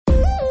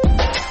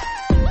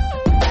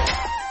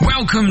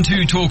Welcome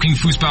to Talking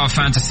Fußball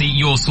Fantasy,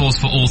 your source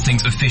for all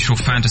things official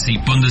fantasy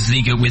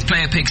Bundesliga, with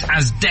player picks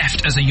as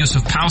deft as a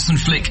Yusuf Poulsen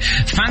flick,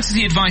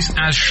 fantasy advice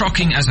as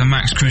shocking as a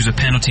Max Kruse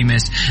penalty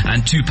miss,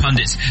 and two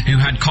pundits who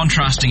had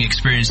contrasting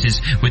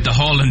experiences with the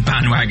Haaland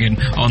bandwagon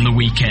on the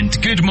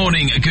weekend. Good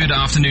morning, good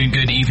afternoon,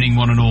 good evening,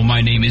 one and all. My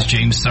name is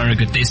James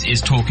Surrogate. This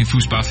is Talking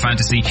Fußball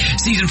Fantasy,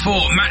 Season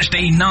 4, Match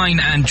Day 9,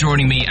 and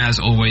joining me, as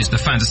always, the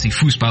Fantasy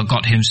Fußball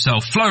God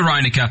himself, Flo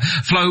Reinecker.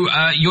 Flo,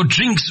 your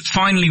jinx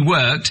finally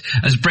worked,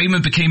 as Bremen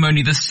became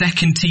only the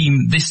second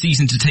team this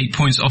season to take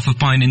points off of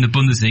Bayern in the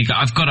Bundesliga.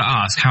 I've got to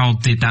ask, how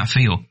did that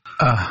feel?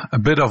 A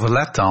bit of a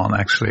letdown,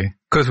 actually,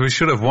 because we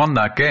should have won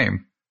that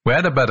game. We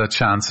had a better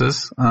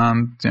chances,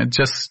 and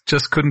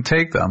just couldn't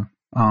take them.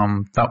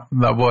 That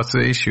was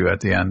the issue at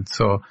the end.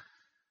 So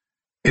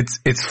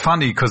it's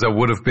funny, because I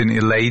would have been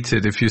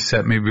elated if you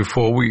said me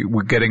before we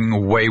were getting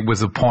away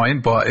with a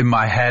point, but in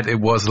my head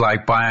it was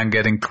like Bayern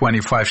getting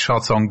 25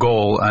 shots on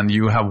goal and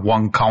you have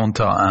one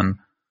counter and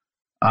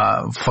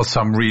for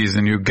some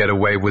reason you get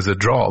away with a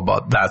draw,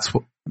 but that's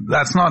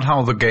not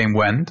how the game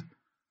went.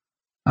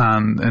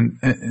 And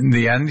in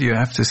the end, you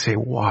have to say,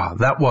 wow,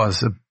 that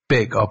was a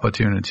big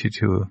opportunity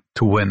to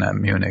win at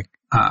Munich.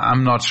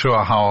 I'm not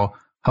sure how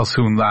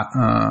soon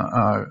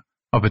that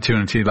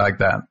opportunity like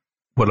that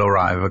will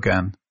arrive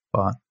again.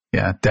 But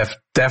yeah,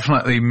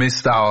 definitely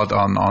missed out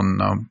on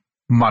a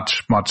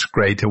much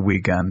greater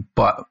weekend.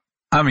 But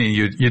I mean,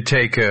 you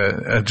take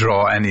a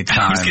draw anytime.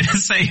 I was going to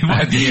say,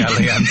 at the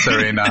Allianz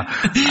Arena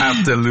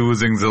after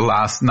losing the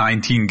last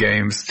 19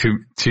 games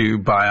to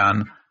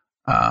Bayern.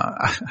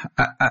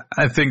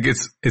 I think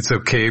it's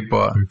okay,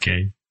 but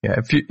okay. Yeah,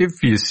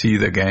 if you see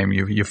the game,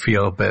 you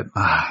feel a bit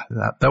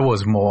that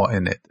was more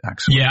in it,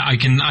 actually. Yeah, I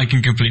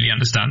can completely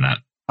understand that.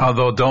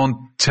 Although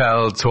don't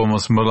tell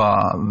Thomas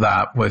Müller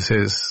that was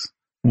his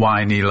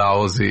whiny,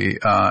 lousy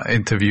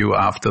interview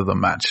after the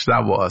match.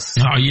 That was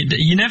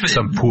you never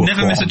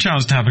miss a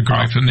chance to have a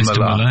gripe at Mr.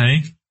 Müller,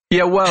 eh?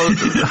 Yeah, well,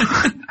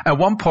 at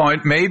one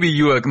point, maybe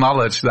you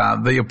acknowledge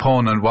that the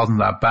opponent wasn't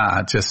that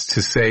bad, just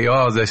to say,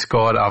 they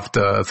scored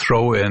after a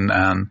throw-in,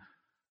 and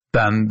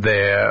then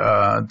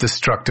their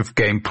destructive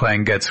game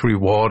playing gets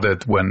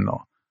rewarded when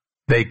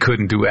they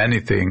couldn't do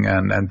anything,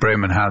 and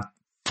Bremen had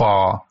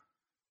far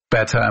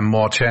better and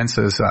more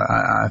chances.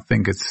 I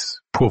think it's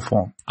poor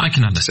form. I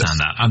can understand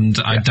that, and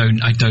yeah.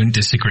 I don't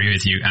disagree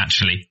with you,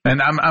 actually.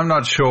 And I'm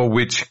not sure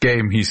which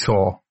game he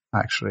saw,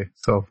 actually.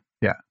 So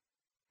yeah,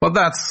 but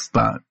that's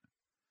that.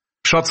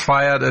 Shots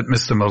fired at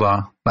Mr.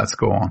 Müller. Let's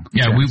go on.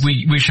 Yeah,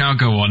 we shall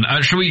go on.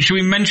 Shall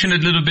we mention a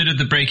little bit of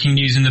the breaking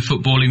news in the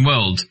footballing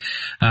world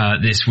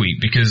this week?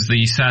 Because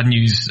the sad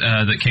news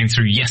that came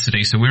through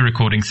yesterday, so we're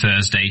recording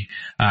Thursday,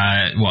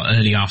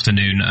 early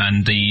afternoon,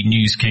 and the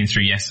news came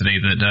through yesterday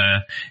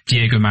that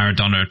Diego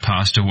Maradona had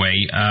passed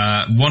away.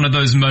 One of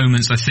those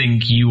moments I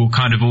think you will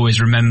kind of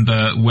always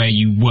remember where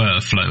you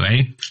were, Flo,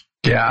 eh?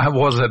 Yeah, I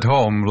was at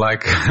home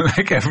like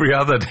every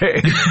other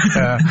day.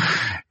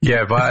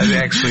 Yeah, but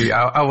actually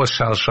I was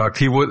shell-shocked.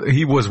 He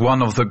was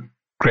one of the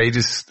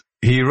greatest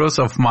heroes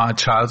of my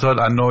childhood.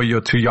 I know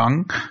you're too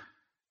young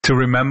to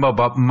remember,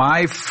 but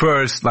my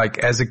first,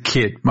 as a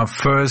kid, my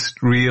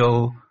first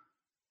real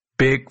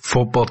big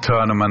football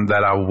tournament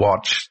that I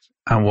watched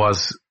and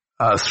was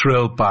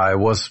thrilled by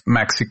was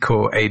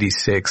Mexico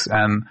 86.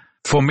 And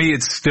for me,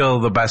 it's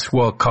still the best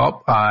World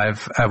Cup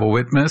I've ever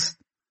witnessed.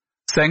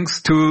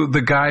 Thanks to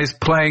the guys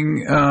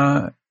playing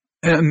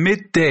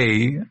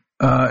midday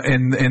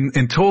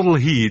in total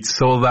heat,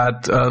 so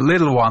that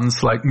little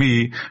ones like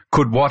me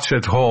could watch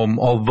at home,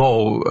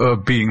 although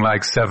being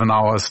 7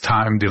 hours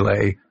time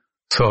delay.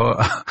 So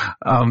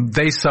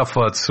they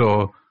suffered,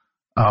 so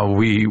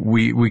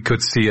we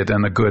could see it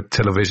in a good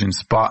television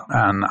spot,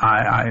 and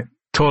I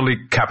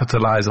totally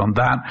capitalized on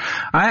that.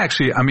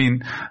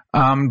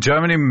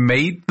 Germany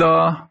made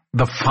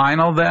the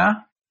final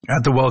there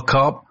at the World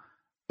Cup.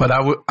 But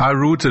I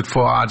rooted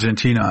for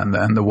Argentina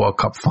in the World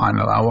Cup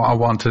final. I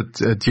wanted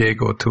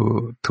Diego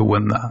to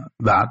win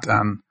that,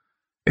 and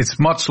it's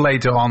much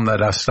later on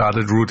that I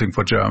started rooting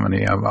for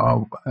Germany.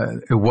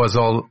 It was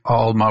all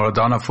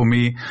Maradona for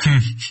me.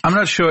 I'm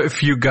not sure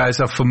if you guys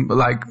are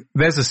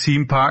there's a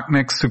theme park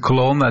next to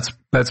Cologne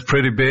that's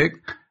pretty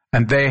big,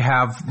 and they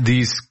have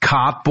these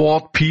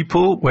cardboard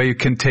people where you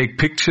can take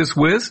pictures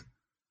with.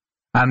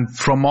 And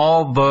from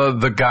all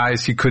the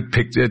guys you could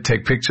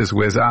take pictures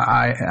with,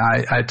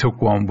 I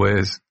took one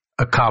with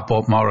a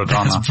cardboard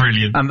Maradona. That's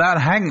brilliant. And that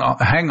hang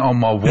on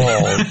my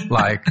wall.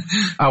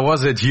 I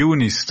was at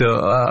uni still,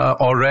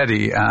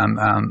 already, and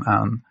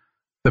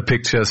the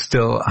pictures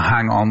still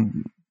hang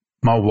on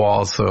my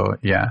wall. So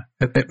yeah,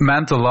 it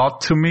meant a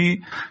lot to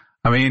me.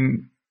 I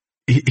mean,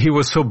 he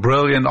was so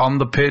brilliant on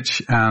the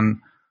pitch,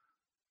 and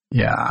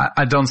yeah,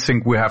 I don't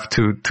think we have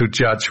to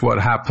judge what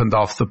happened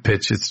off the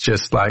pitch. It's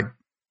just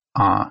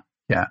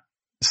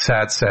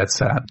sad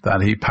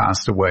that he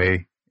passed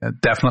away. It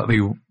definitely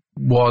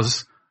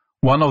was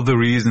one of the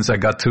reasons I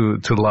got to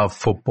love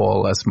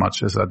football as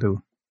much as I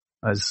do,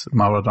 as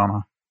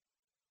Maradona.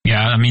 Yeah,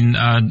 I mean,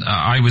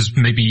 I was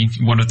maybe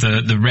one of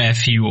the rare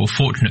few, or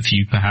fortunate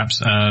few perhaps,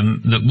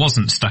 that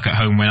wasn't stuck at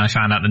home when I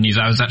found out the news.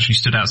 I was actually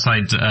stood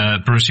outside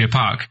Borussia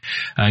Park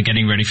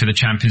getting ready for the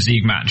Champions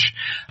League match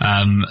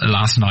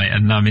last night,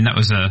 and I mean that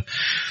was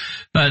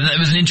that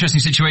was an interesting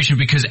situation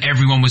because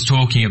everyone was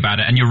talking about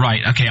it. And you're right.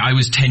 Okay, I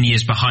was 10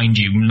 years behind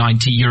you.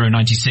 Euro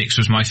 96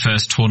 was my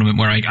first tournament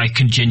where I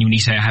can genuinely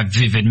say I have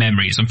vivid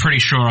memories. I'm pretty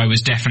sure I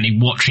was definitely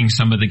watching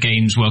some of the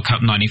games, World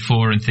Cup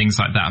 94 and things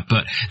like that.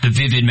 But the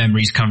vivid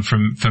memories come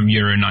from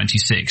Euro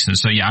 96. And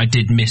so, yeah, I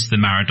did miss the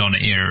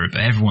Maradona era, but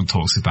everyone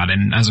talks about it.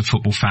 And as a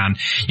football fan,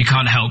 you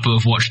can't help but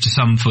have watched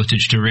some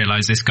footage to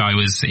realize this guy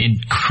was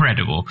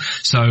incredible.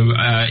 So,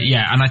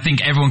 yeah, and I think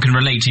everyone can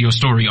relate to your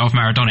story of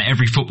Maradona.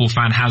 Every football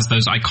fan has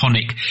those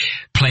iconic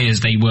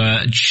players they were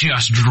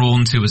just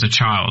drawn to as a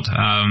child.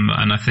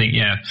 And I think,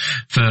 yeah,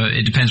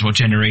 it depends what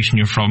generation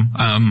you're from.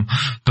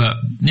 But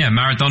yeah,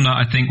 Maradona,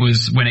 I think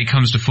was, when it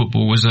comes to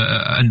football, was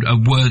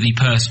a worthy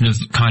person of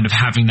kind of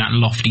having that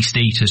lofty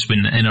status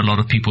in a lot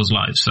of people's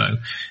lives. So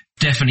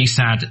definitely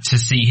sad to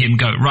see him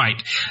go.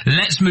 Right,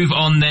 let's move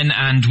on then,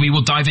 and we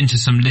will dive into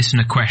some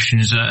listener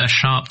questions, a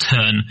sharp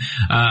turn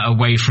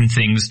away from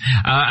things.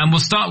 And we'll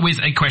start with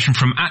a question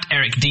from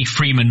 @Eric D.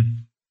 Freeman.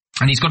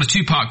 And he's got a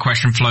two-part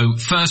question, Flo.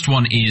 First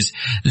one is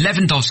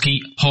Lewandowski,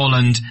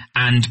 Haaland,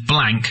 and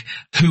blank.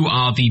 Who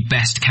are the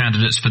best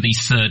candidates for the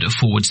third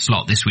forward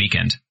slot this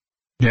weekend?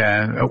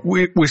 Yeah,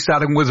 we're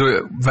starting with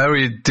a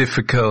very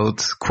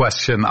difficult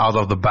question out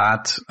of the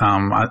bat.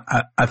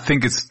 I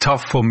think it's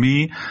tough for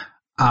me.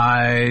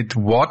 I'd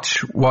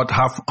watch what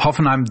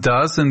Hoffenheim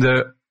does in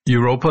the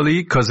Europa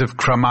League, because if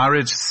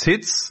Kramaric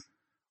sits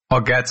or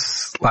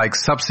gets like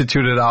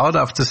substituted out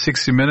after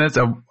 60 minutes,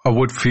 I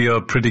would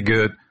feel pretty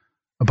good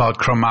about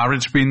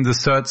Kramaric being the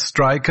third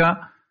striker.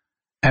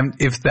 And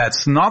if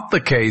that's not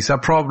the case, I'm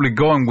probably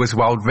going with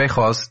Wout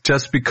Weghorst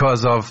just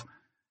because of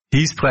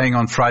he's playing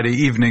on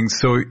Friday evening.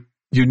 So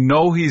you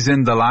know he's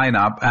in the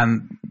lineup,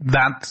 and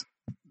that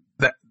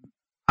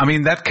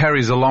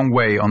carries a long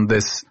way on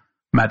this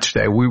match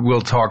day. We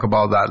will talk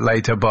about that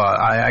later, but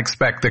I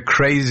expect a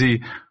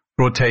crazy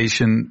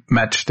rotation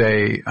match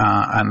day,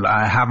 and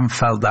I haven't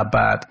felt that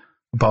bad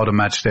about a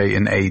match day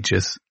in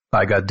ages,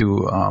 like I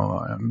do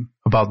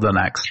about the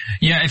next.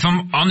 Yeah, if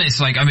I'm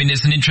honest,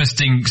 it's an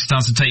interesting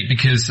stance to take,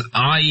 because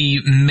I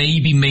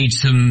maybe made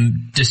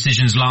some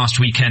decisions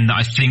last weekend that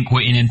I think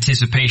were in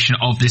anticipation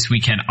of this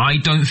weekend. I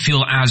don't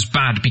feel as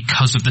bad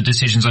because of the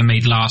decisions I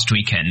made last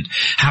weekend.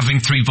 Having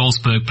 3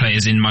 Wolfsburg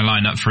players in my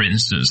lineup, for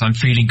instance, I'm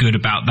feeling good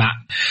about that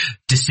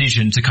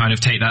decision to kind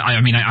of take that. I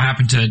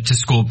happen to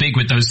score big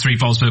with those 3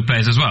 Wolfsburg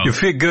players as well. You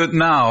feel good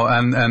now,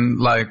 and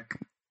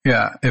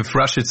yeah, if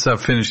Rashica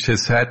finished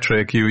his hat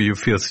trick, you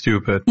feel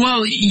stupid.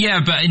 Well,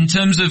 yeah, but in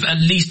terms of, at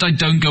least I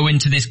don't go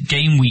into this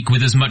game week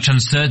with as much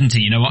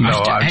uncertainty. You know what?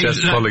 No, I'm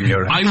just pulling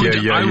your head. I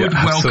would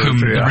welcome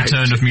the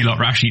return of Milot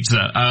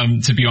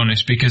Rashica, to be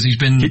honest, because he's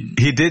been...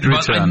 He did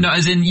return.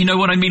 As in, you know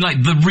what I mean?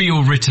 Like the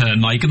real return,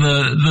 like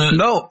the...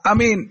 No,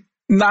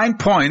 9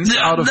 points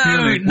out of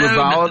Munich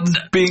without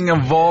being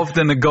involved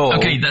in a goal.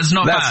 Okay, that's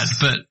not bad,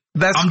 but...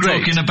 I'm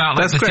great. Talking about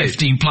like the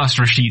 15 plus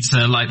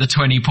Rashica, like the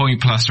 20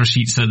 point plus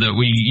Rashica that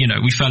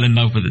we fell in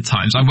love with at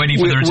times. I'm waiting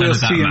for the return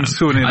of that man. We'll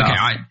see him soon enough. Okay,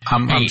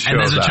 I'm sure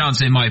and there's of a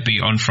chance it might be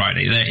on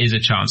Friday. There is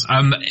a chance.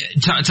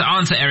 To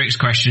answer Eric's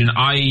question,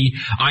 I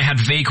had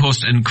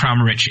Weghorst and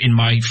Kramaric in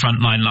my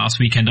front line last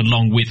weekend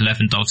along with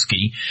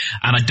Lewandowski,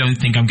 and I don't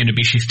think I'm going to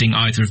be shifting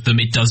either of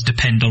them. It does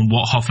depend on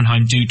what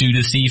Hoffenheim do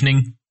this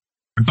evening,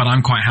 but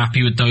I'm quite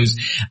happy with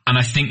those. And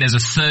I think there's a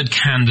third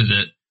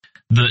candidate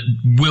that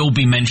will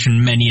be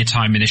mentioned many a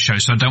time in this show,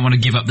 so I don't want to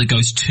give up the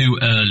ghost too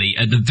early.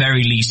 At the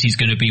very least, he's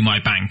going to be my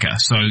banker,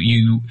 so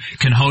you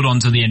can hold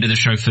on to the end of the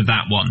show for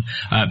that one,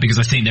 because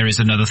I think there is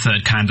another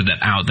third candidate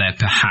out there,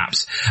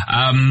 perhaps.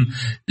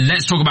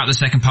 Let's talk about the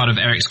second part of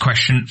Eric's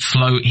question.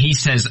 Flo, he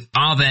says,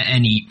 are there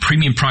any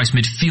premium price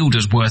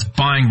midfielders worth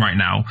buying right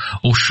now,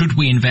 or should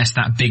we invest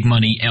that big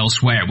money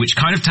elsewhere? Which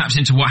kind of taps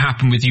into what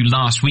happened with you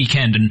last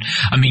weekend. And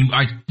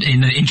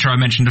in the intro I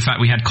mentioned the fact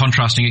we had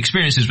contrasting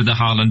experiences with the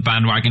Haaland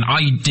bandwagon.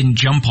 I didn't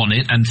jump on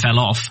it and fell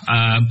off,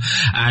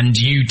 and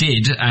you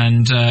did,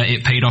 and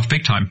it paid off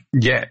big time.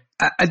 Yeah,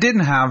 I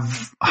didn't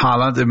have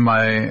Haaland in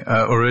my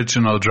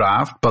original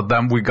draft, but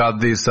then we got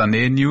the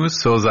Sané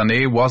news, so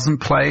Sané wasn't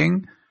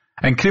playing,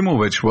 and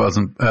Klimovic was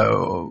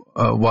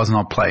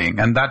not playing,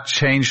 and that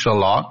changed a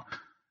lot.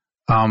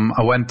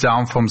 I went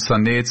down from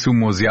Sané to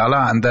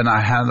Musiala, and then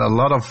I had a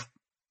lot of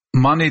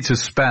money to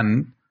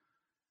spend,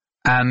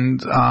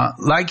 and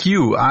like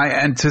you,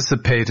 I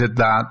anticipated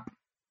that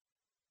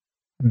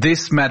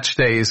this match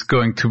day is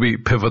going to be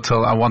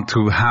pivotal. I want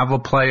to have a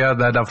player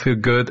that I feel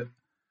good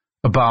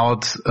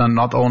about,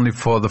 not only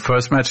for the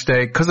first match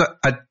day, because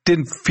I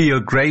didn't feel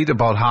great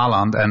about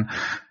Haaland. And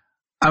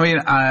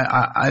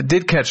I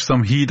did catch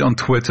some heat on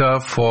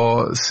Twitter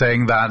for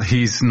saying that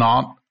he's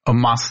not a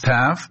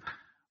must-have.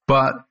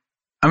 But,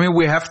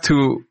 we have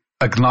to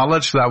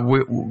acknowledge that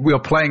we are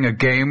playing a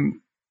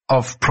game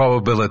of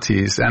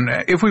probabilities. And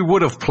if we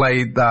would have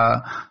played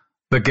the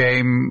the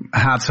game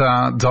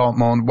Hertha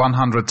Dortmund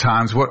 100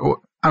 times.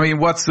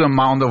 What's the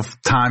amount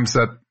of times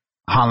that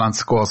Haaland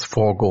scores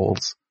 4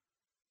 goals?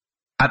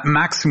 At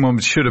maximum,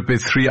 it should have been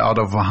 3 out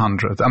of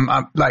 100.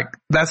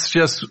 That's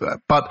just,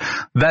 but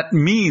that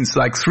means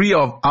 3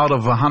 out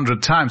of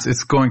 100 times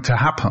it's going to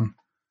happen.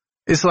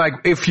 It's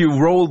like if you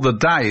roll the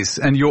dice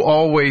and you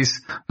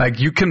always,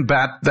 you can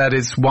bet that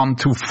it's 1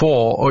 to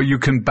 4 or you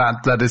can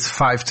bet that it's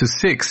 5 to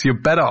 6. You're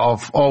better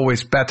off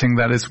always betting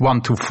that it's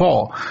 1 to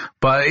 4.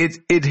 But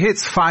it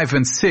hits 5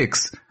 and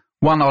 6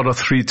 1 out of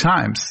 3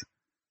 times.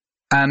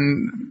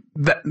 And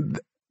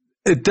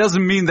it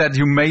doesn't mean that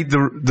you made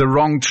the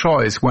wrong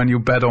choice when you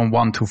bet on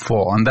 1 to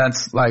 4. And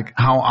that's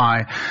how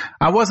I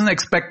wasn't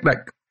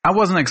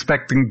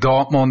expecting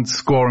Dortmund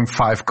scoring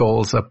 5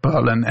 goals at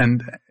Berlin,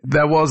 and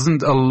there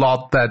wasn't a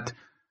lot that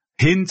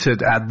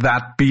hinted at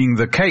that being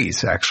the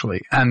case,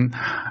 actually. And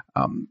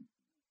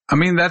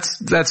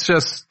that's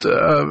just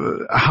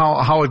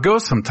how it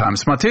goes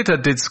sometimes.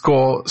 Mateta did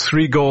score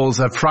 3 goals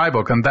at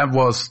Freiburg, and that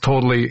was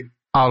totally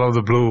out of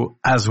the blue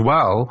as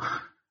well.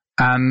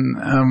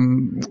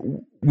 And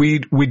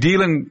we're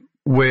dealing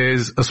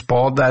with a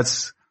sport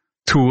that's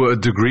to a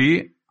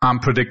degree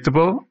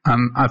unpredictable,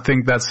 and I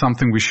think that's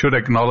something we should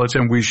acknowledge,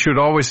 and we should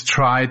always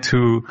try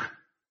to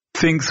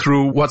think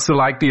through what's the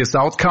likeliest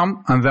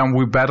outcome, and then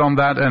we bet on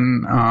that.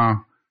 And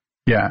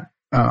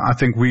I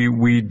think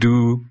we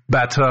do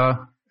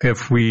better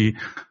if we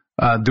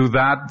do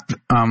that,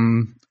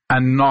 and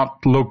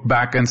not look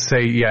back and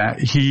say,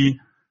 he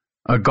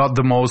got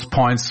the most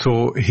points,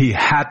 so he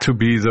had to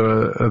be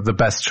the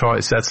best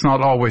choice. That's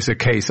not always the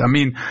case. I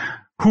mean,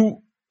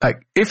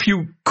 if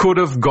you could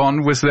have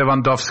gone with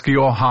Lewandowski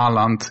or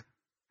Haaland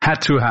head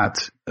to head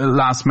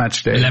last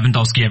match day,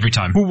 Lewandowski every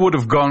time. Who would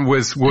have gone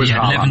with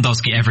Haaland?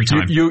 Lewandowski every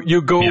time.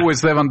 You go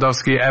with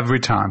Lewandowski every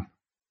time.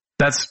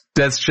 That's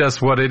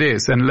just what it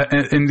is. And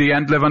in the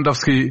end,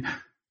 Lewandowski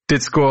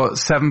did score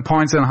 7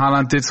 points and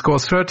Haaland did score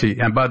 30.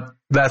 But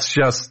that's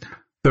just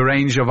the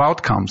range of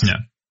outcomes. Yeah.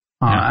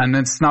 And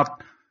it's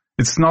not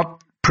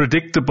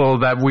predictable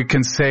that we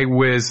can say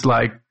with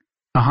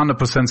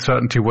 100%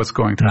 certainty what's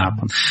going to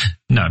happen.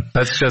 No.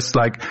 That's just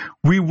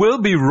we will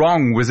be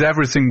wrong with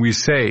everything we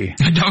say.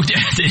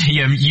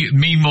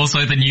 Me more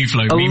so than you,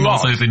 Flo. More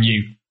so than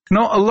you.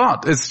 No, a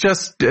lot. It's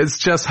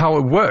just how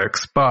it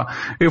works. But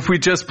if we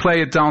just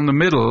play it down the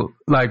middle,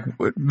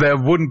 there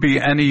wouldn't be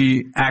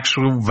any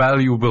actual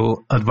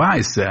valuable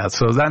advice there.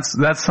 So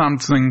that's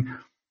something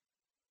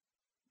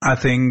I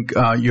think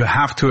you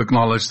have to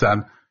acknowledge,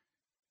 that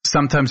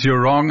sometimes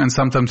you're wrong and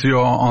sometimes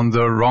you're on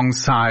the wrong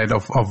side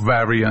of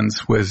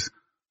variance with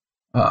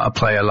a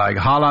player like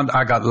Haaland.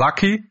 I got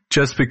lucky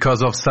just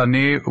because of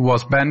Sané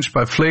was benched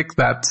by Flick.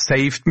 That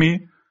saved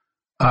me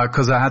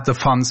because I had the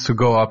funds to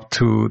go up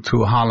to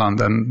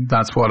Haaland, and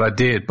that's what I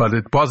did. But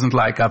it wasn't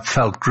like I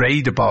felt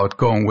great about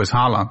going with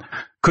Haaland.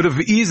 Could have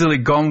easily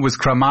gone with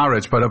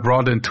Kramaric, but I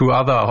brought in 2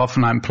 other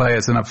Hoffenheim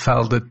players and I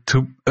felt it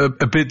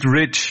a bit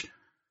rich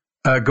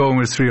going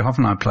with 3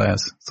 Hoffenheim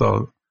players.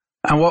 So.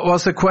 And what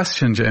was the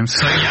question, James?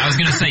 So I was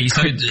going to say,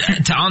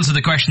 to answer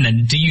the question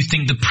then, do you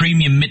think the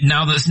premium,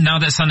 now that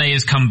Sané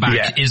has come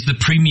back, is the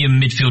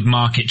premium midfield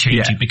market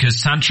changing?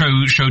 Because Sancho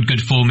showed good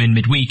form in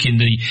midweek in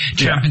the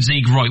Champions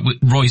League,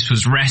 Royce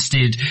was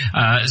rested,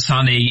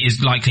 Sané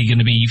is likely going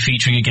to be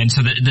featuring again,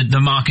 so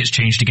the market's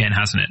changed again,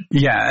 hasn't it?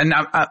 Yeah, and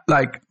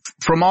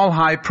from all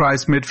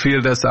high-priced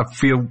midfielders, I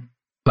feel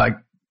like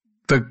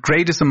the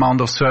greatest amount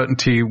of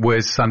certainty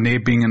with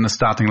Sané being in the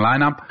starting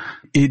lineup.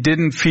 He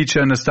didn't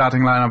feature in the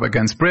starting lineup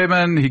against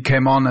Bremen. He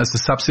came on as a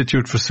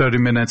substitute for 30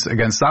 minutes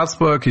against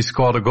Salzburg. He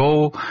scored a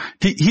goal.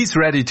 He's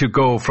ready to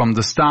go from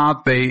the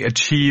start. They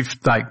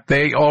achieved,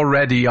 they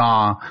already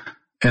are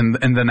in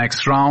the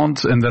next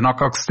round, in the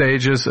knockout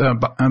stages,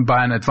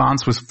 by an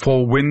advance with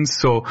 4 wins.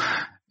 So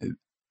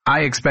I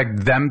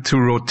expect them to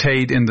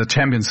rotate in the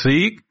Champions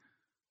League.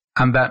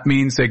 And that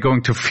means they're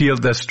going to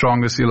field their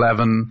strongest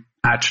 11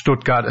 at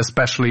Stuttgart,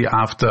 especially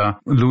after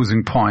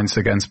losing points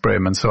against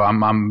Bremen. So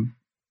I'm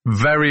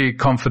very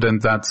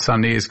confident that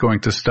Sané is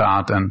going to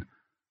start, and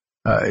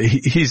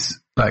he's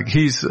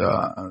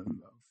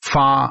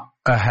far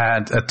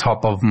ahead at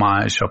top of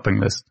my shopping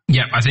list.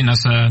 Yeah, I think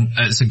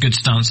that's a good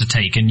stance to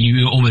take, and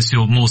you almost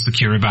feel more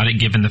secure about it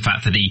given the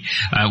fact that he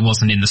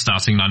wasn't in the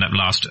starting lineup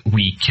last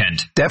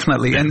weekend.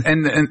 Definitely, yeah.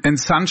 And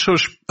Sancho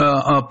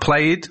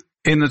played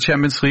in the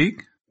Champions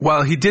League.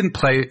 Well, he didn't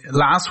play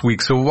last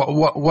week, so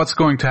what's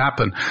going to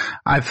happen?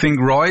 I think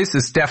Royce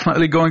is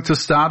definitely going to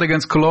start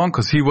against Cologne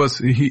because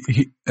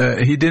he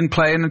didn't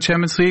play in the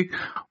Champions League.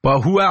 Well,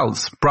 who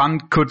else?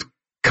 Brandt could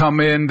come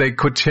in. They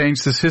could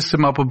change the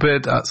system up a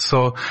bit.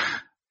 So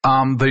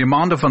the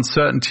amount of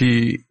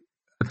uncertainty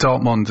at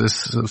Dortmund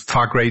is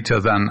far greater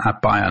than at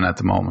Bayern at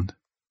the moment.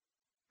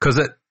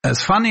 Because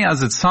as funny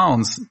as it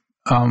sounds,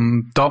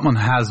 Dortmund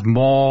has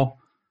more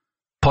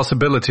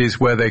possibilities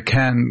where they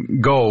can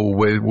go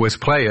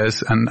with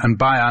players, and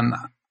Bayern,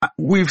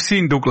 we've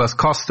seen Douglas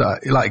Costa,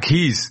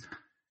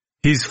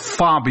 he's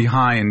far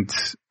behind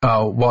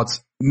what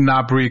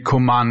Gnabry,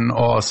 Coman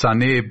or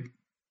Sané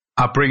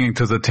are bringing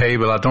to the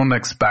table. I don't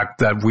expect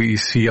that we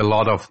see a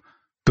lot of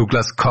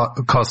Douglas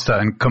Costa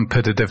in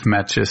competitive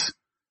matches.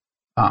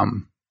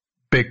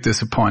 Big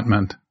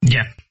disappointment.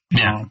 Yeah.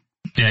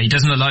 Yeah, he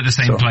doesn't look like the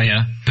same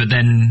player, but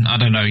then, I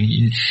don't know,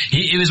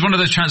 it was one of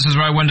those transfers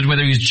where I wondered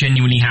whether he was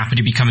genuinely happy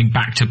to be coming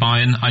back to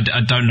Bayern. I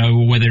don't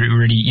know whether it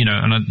really,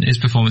 and his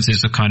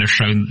performances have kind of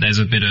shown that there's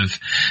a bit of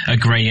a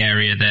grey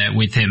area there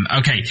with him.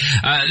 Okay,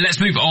 let's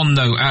move on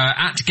though.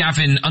 At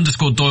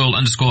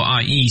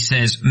Gavin_Doyle_IE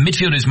says,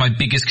 midfield is my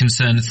biggest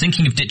concern,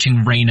 thinking of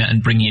ditching Reina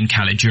and bringing in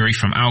Caligiuri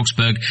from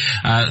Augsburg,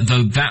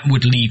 though that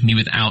would leave me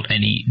without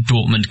any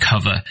Dortmund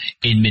cover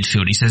in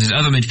midfield. He says his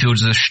other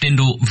midfielders are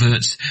Stindl,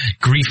 Wirtz,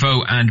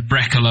 Grifo, and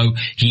Brekalo.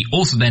 He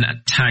also then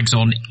tags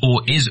on,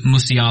 or is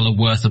Musiala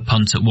worth a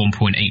punt at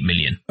 1.8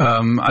 million?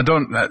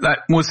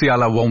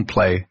 Musiala won't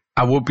play.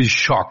 I would be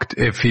shocked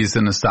if he's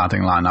in the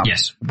starting lineup.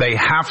 Yes. They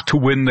have to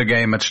win the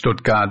game at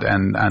Stuttgart,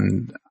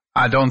 and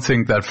I don't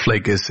think that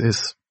Flick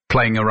is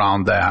playing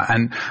around there.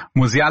 And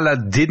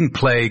Musiala didn't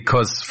play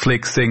because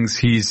Flick thinks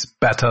he's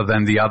better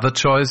than the other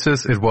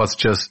choices. It was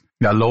just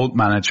load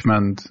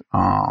management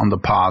on the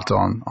part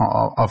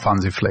of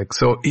Hansi Flick.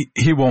 So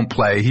he won't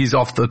play. He's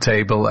off the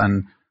table,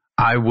 and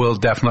I will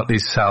definitely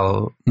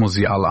sell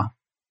Musiala.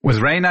 With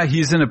Reina,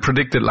 he's in a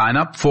predicted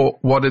lineup for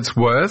what it's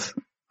worth,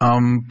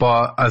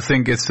 but I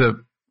think it's a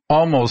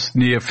almost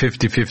near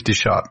 50-50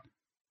 shot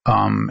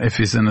if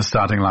he's in the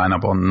starting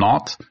lineup or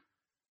not.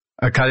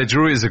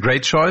 Caligiuri is a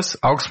great choice.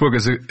 Augsburg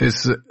is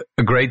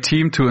a great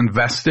team to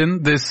invest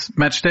in this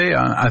match day.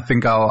 I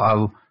think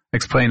I'll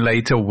explain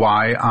later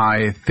why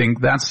I think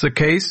that's the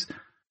case.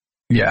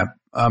 Yeah,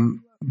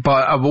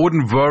 but I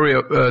wouldn't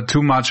worry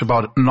too much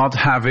about not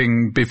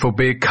having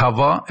BVB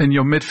cover in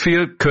your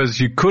midfield, because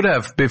you could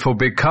have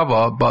BVB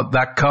cover, but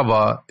that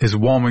cover is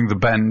warming the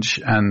bench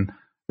and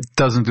it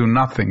doesn't do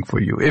nothing for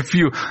you. If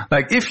you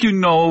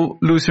know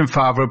Lucien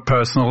Favre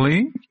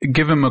personally,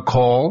 give him a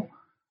call,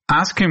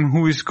 ask him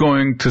who is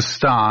going to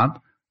start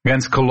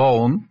against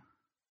Cologne,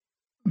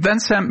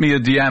 then send me a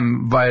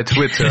DM via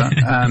Twitter,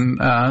 and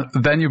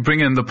then you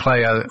bring in the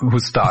player who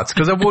starts.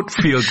 Because I would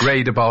feel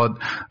great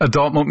about a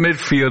Dortmund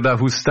midfielder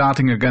who's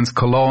starting against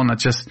Cologne.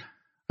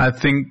 I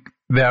think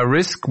there are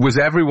risks with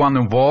everyone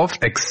involved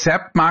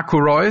except Marco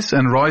Reus,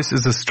 and Reus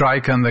is a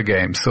striker in the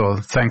game. So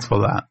thanks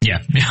for that.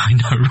 Yeah, I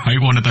know,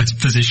 right? One of those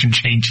position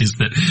changes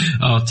that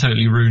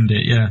totally ruined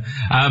it. Yeah.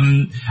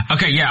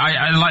 Okay, yeah,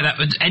 I like that.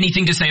 But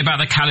anything to say about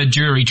the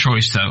Caligiuri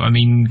choice, though? I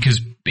mean, because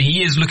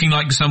he is looking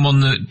like someone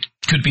that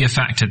could be a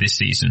factor this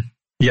season.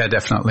 Yeah,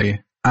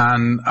 definitely.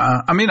 And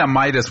I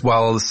might as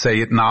well say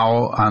it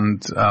now,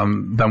 and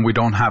then we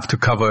don't have to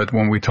cover it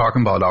when we're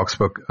talking about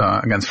Augsburg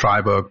against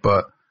Freiburg.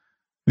 But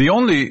the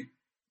only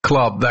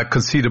club that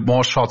conceded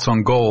more shots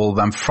on goal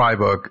than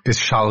Freiburg is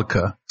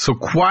Schalke. So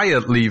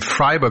quietly,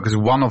 Freiburg is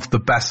one of the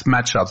best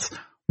matchups.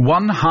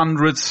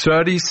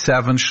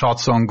 137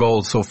 shots on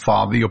goal so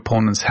far the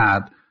opponents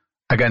had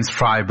against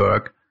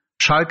Freiburg.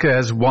 Schalke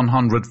has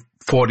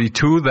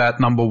 142, that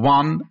number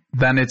one.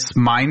 Then it's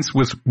Mainz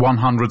with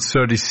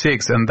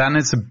 136. And then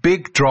it's a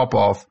big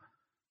drop-off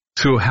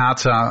to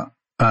Hertha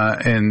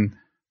in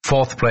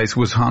fourth place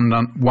with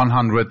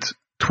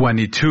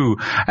 122.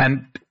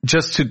 And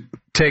just to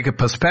take a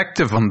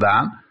perspective on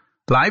that,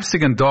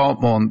 Leipzig and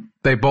Dortmund,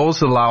 they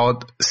both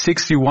allowed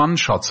 61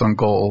 shots on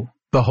goal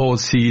the whole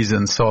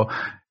season. So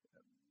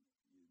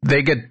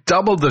they get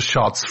double the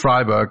shots,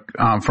 Freiburg,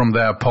 from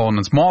their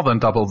opponents, more than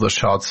double the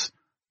shots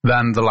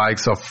than the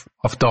likes of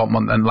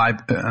Dortmund and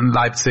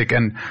Leipzig.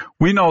 And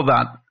we know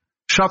that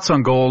shots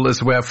on goal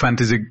is where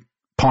fantasy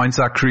points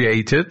are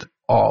created,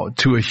 or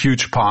to a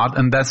huge part.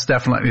 And that's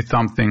definitely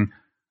something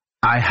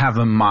I have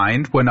in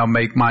mind when I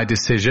make my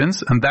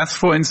decisions. And that's,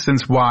 for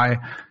instance, why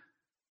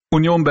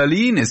Union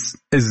Berlin is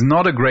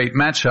not a great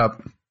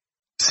matchup.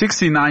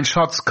 69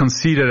 shots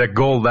conceded at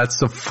goal. That's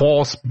the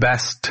fourth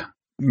best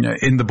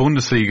in the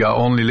Bundesliga.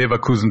 Only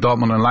Leverkusen,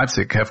 Dortmund and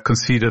Leipzig have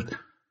conceded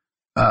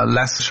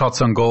less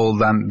shots on goal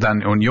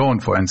than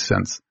Union, for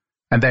instance.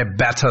 And they're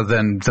better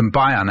than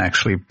Bayern,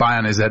 actually.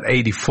 Bayern is at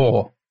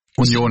 84.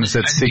 Union is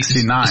at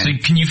 69. So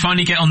can you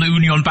finally get on the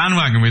Union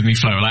bandwagon with me,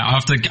 Flo? Like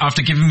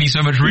after giving me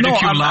so much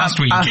ridicule last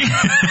week.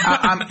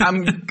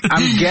 I'm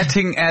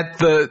getting at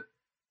the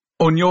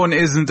Union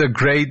isn't a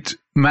great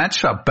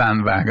matchup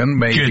bandwagon,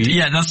 maybe. Good.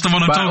 Yeah, that's the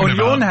one I'm talking about.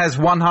 But Union has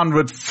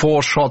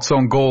 104 shots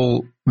on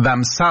goal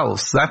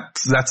themselves.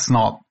 That's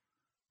not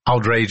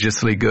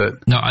outrageously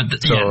good. No,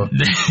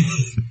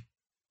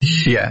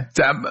 yeah,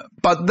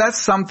 but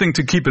that's something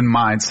to keep in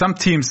mind. Some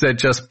teams, they're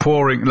just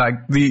pouring,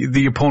 like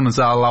the opponents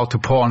are allowed to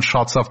pour on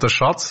shots after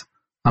shots.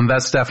 And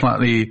that's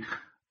definitely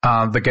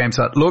the games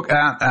I'd look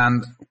at.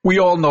 And we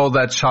all know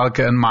that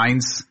Schalke and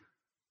Mainz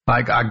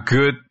are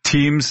good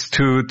teams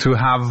to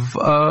have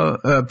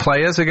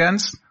players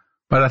against.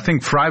 But I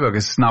think Freiburg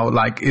is now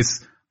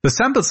the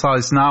sample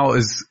size now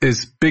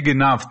is big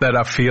enough that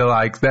I feel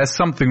like there's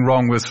something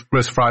wrong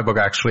with Freiburg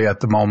actually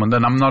at the moment.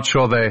 And I'm not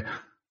sure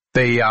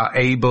they are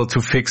able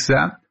to fix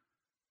that.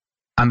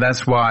 And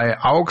that's why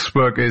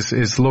Augsburg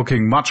is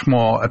looking much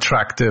more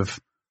attractive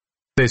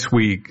this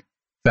week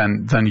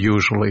than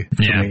usually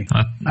to me.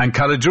 And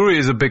Caligiuri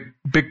is a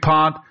big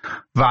part.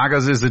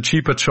 Vargas is a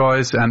cheaper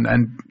choice,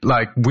 and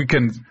like we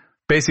can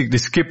basically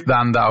skip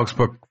then the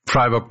Augsburg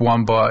Freiburg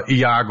one, but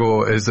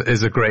Iago is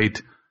a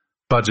great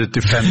budget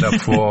defender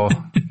for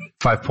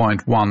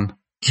 5.1.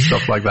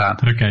 Stuff like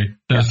that. Okay,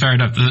 fair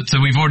enough.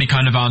 So we've already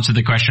kind of answered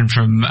the question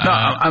from. No,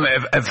 I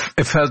mean,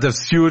 it felt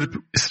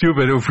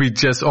stupid if we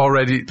just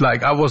already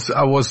like I was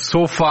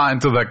so far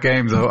into that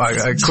game, so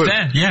I could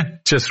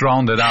just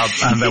round it up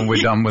and then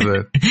we're done with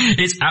it.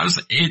 It's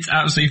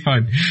absolutely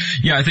fine.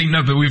 Yeah, I think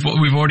but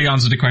we've already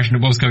answered the question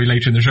that was going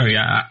later in the show.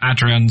 Yeah,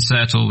 Adrian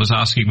Sertel was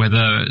asking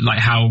whether like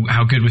how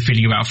good we're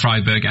feeling about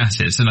Freiburg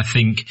assets, and I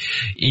think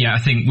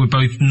we're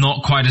both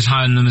not quite as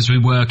high on them as we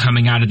were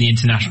coming out of the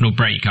international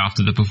break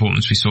after the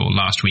performance we saw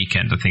last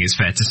weekend. I think it's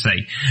fair to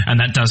say, and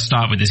that does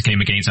start with this game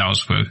against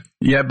Augsburg.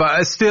 Yeah, but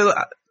I still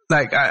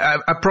like I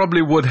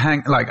probably would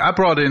hang like I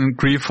brought in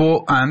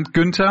Grifo and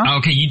Günther.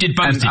 Okay, you did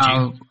both, did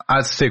you?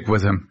 I'd stick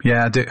with him.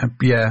 Yeah,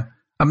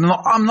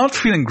 I'm not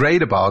feeling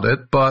great about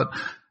it, but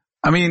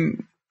I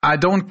mean I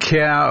don't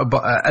care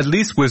about at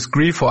least with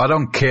Grifo. I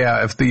don't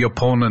care if the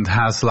opponent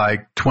has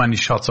like 20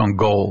 shots on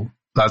goal.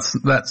 That's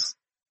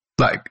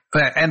like,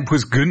 and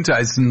with Günther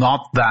it's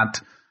not that.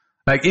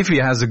 Like, if he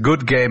has a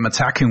good game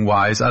attacking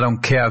wise, I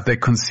don't care if they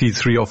concede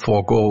 3 or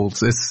 4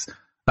 goals. It's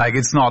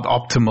not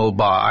optimal,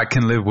 but I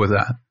can live with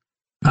that.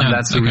 And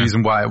that's the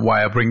reason why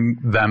I bring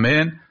them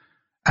in.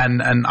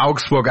 And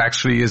Augsburg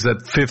actually is at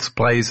 5th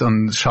place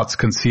on shots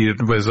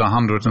conceded with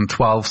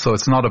 112. So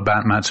it's not a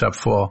bad matchup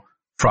for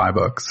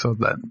Freiburg. So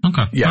that,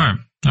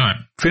 all right.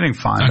 Feeling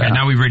fine. Okay.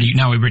 Now we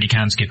really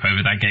can skip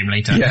over that game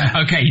later.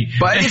 Yeah. Okay.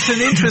 But it's an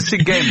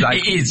interesting game. Like,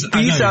 it is.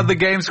 These are the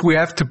games we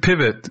have to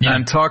pivot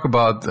and talk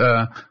about,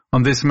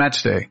 on this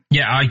match day.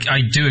 Yeah,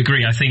 I do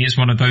agree. I think it's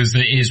one of those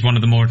that is one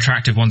of the more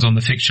attractive ones on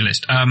the fixture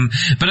list.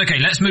 But okay,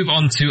 let's move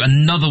on to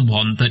another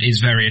one that is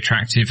very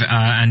attractive,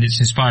 and it's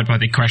inspired by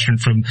the question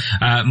from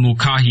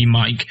Mulcahy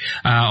Mike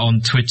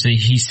on Twitter.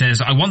 He says,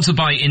 I want to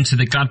buy into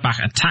the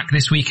Gladbach attack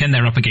this weekend.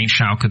 They're up against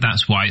Schalke.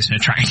 That's why it's an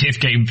attractive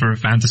game for a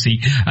fantasy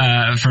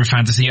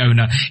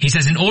owner. He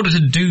says, in order to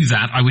do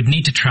that, I would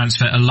need to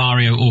transfer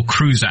Alario or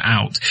Kruse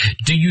out.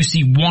 Do you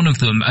see one of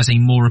them as a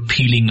more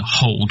appealing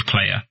hold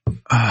player?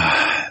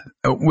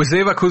 With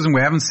Leverkusen,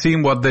 we haven't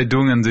seen what they're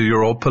doing in the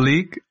Europa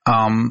League.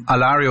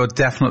 Alario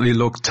definitely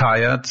looked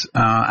tired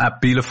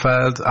at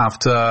Bielefeld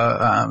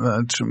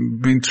after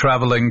being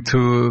traveling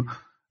to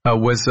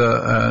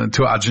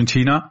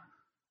Argentina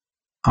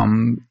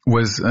on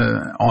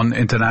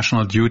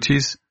international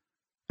duties.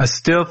 I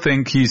still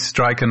think he's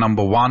striker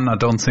number 1. I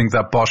don't think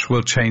that Bosch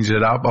will change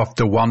it up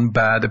after one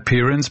bad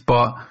appearance,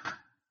 but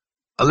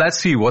let's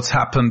see what's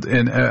happening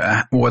in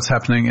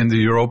the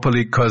Europa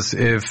League, because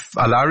if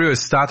Alario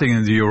is starting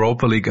in the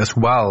Europa League as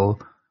well,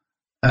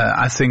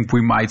 I think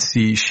we might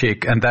see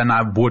Schick, and then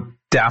I would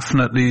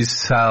definitely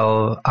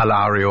sell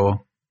Alario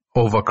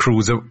over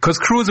Kruse, because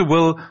Kruse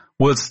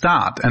will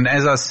start. And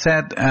as I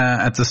said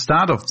at the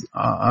start of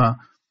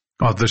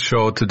the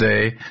show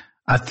today,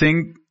 I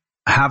think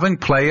having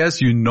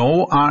players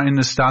are in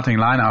the starting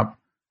lineup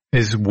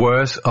is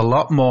worth a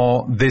lot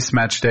more this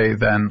match day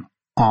than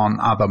on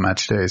other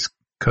match days.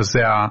 Because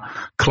there are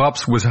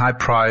clubs with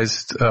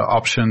high-priced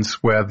options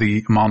where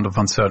the amount of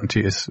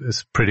uncertainty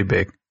is pretty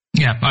big.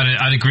 Yeah,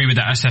 I'd agree with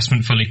that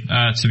assessment fully,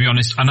 to be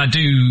honest. And I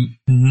do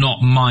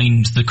not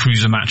mind the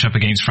Kruse matchup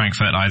against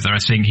Frankfurt either. I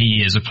think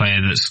he is a player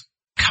that's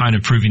kind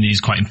of proving that he's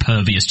quite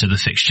impervious to the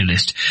fixture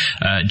list,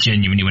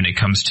 genuinely, when it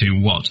comes to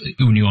what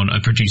Union are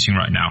producing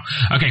right now.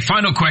 Okay,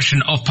 final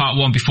question of part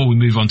 1 before we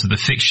move on to the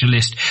fixture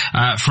list.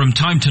 From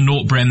Time to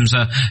Naught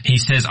Bremser, he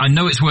says, I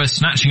know it's worth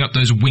snatching up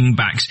those wing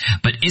backs,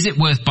 but is it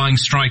worth buying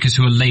strikers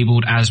who are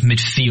labelled as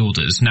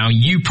midfielders? Now,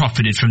 you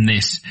profited from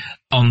this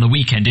on the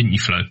weekend, didn't you,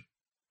 Flo?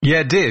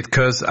 Yeah, I did,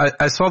 because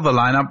I saw the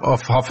lineup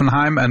of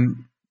Hoffenheim,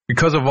 and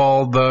because of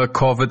all the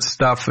COVID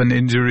stuff and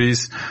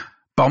injuries,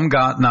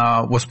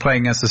 Baumgartner was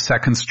playing as a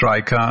second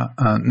striker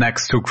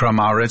next to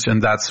Kramaric,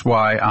 and that's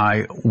why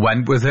I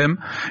went with him.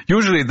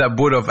 Usually that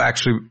would have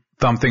actually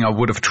something I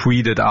would have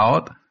tweeted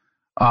out.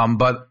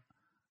 But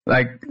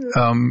like,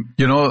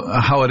 you know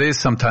how it is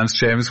sometimes,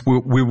 James.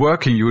 We're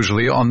working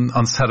usually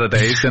on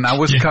Saturdays, and I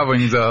was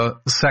covering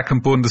the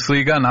second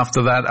Bundesliga, and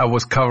after that I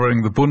was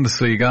covering the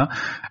Bundesliga.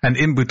 And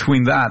in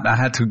between that, I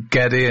had to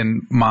get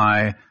in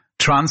my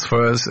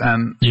transfers,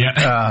 and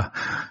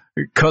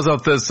because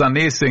of the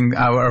Sané thing,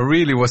 I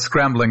really was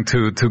scrambling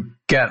to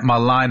get my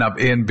lineup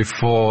in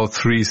before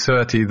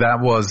 3:30.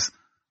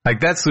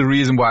 That's the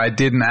reason why I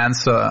didn't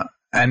answer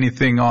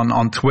anything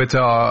on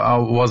Twitter. I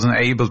wasn't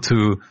able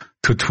to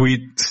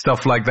tweet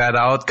stuff like that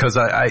out, because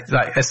I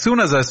as soon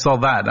as I saw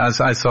that,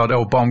 I thought,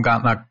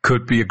 Baumgartner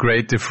could be a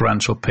great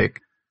differential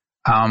pick.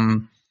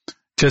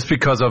 Just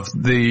because of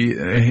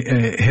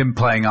him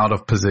playing out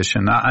of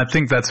position. I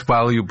think that's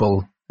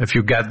valuable if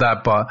you get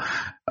that, but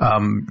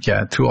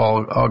to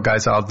all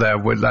guys out there,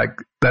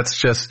 that's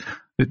just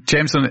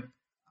Jameson.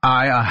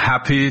 I are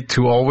happy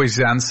to always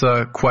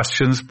answer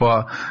questions,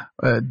 but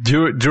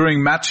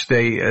during match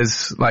day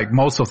is like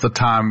most of the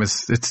time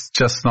it's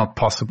just not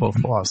possible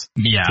for us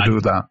to do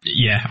that.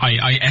 Yeah,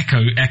 I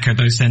echo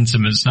those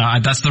sentiments.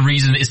 That's the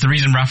reason. It's the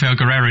reason Rafael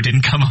Guerreiro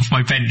didn't come off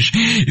my bench.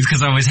 It's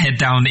because I was head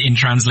down in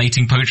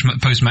translating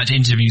post-match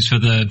interviews for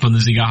the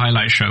Bundesliga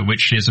highlight show,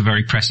 which is a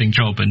very pressing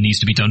job and needs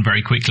to be done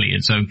very quickly.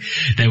 And so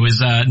there was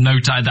no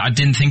time. I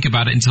didn't think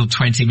about it until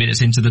 20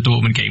 minutes into the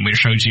Dortmund game, which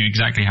shows you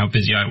exactly how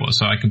busy I was.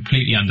 So I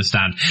completely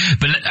understand.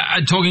 But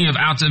talking of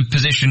out of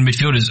position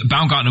midfielders,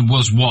 Baumgartner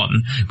was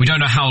one. We don't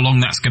know how long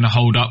that's going to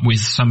hold up with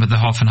some of the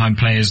Hoffenheim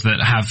players that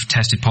have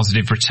tested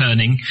positive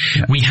returning.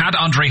 Yeah. We had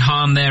Andre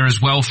Hahn there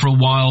as well for a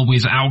while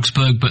with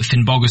Augsburg, but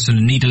Finn Bogerson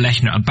and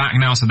Niederlechner are back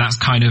now, so that's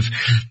kind of,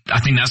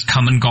 I think that's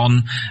come and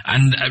gone.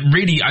 And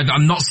really,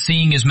 I'm not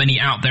seeing as many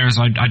out there as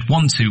I'd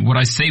want to. What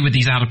I say with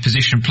these out of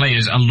position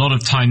players, a lot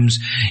of times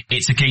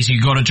it's a case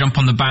you've got to jump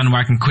on the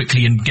bandwagon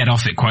quickly and get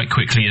off it quite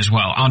quickly as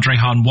well. Andre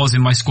Hahn was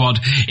in my squad.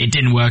 It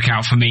didn't work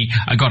out for me.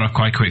 I got off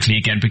quite quickly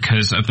again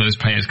because of those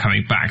players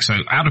coming back. So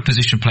out of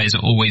position players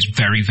are always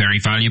very, very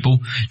valuable.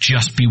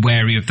 Just be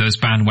wary of those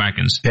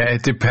bandwagons. Yeah,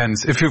 it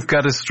depends. If you've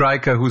got a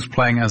striker who's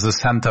playing as a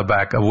centre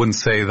back, I wouldn't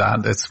say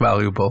that it's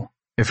valuable.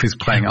 If he's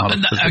playing out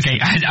of position. Okay,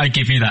 I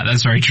give you that.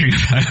 That's very true.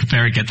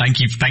 Very good. Thank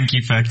you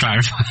for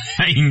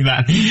clarifying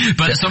that.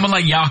 But someone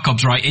like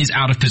Jakobs, right, is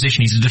out of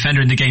position. He's a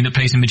defender in the game that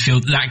plays in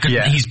midfield.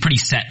 He's pretty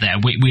set there.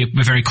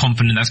 We're very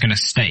confident that's going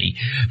to stay.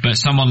 But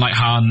someone like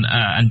Hahn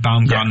and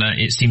Baumgartner,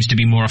 it seems to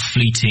be more a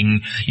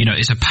fleeting,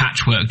 it's a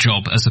patchwork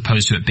job as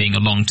opposed to it being a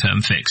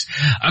long-term fix.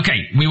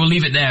 Okay, we will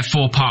leave it there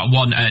for part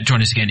one.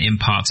 Join us again in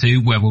part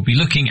two, where we'll be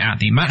looking at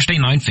the Matchday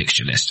 9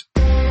 fixture list.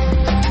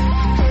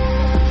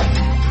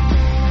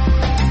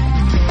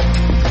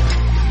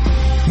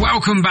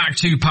 Welcome back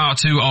to part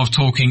two of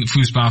Talking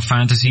Fußball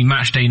Fantasy.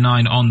 Matchday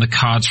 9 on the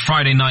cards.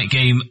 Friday night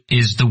game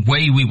is the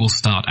way we will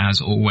start,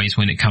 as always,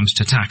 when it comes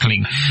to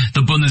tackling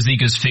the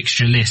Bundesliga's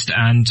fixture list.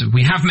 And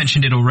we have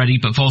mentioned it already,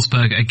 but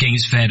Wolfsburg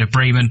against Werder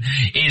Bremen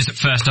is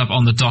first up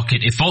on the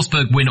docket. If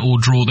Wolfsburg win or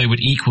draw, they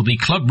would equal the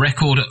club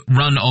record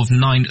run of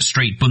 9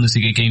 straight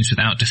Bundesliga games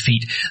without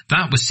defeat.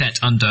 That was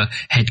set under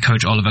head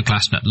coach Oliver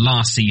Glasner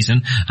last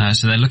season,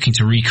 so they're looking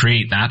to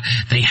recreate that.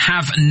 They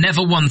have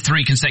never won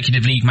 3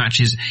 consecutive league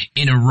matches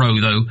in a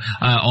row, though,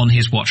 on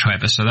his watch,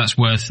 however, so that's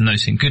worth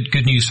noting.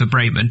 Good news for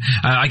Bremen.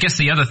 I guess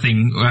the other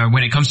thing,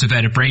 when it comes to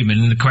Werder Bremen,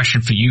 and the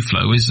question for you,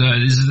 Flo, is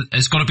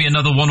it's got to be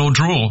another one or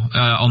draw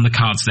on the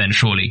cards then,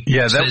 surely.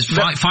 Yeah, so it's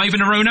 5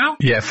 in a row now?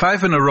 Yeah,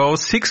 5 in a row.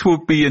 6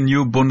 would be a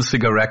new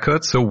Bundesliga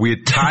record, so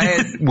we're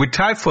tied, we're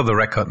tied for the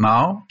record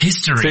now.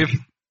 History.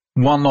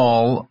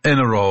 1-1 in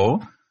a row.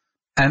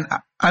 And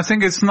I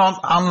think it's not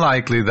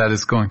unlikely that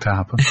it's going to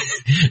happen.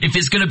 If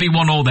it's going to be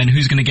 1-1, then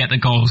who's going to get the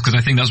goals? Because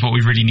I think that's what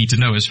we really need to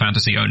know as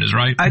fantasy owners,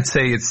 right? I'd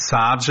say it's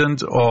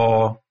Sargent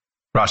or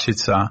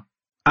Rashica.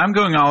 I'm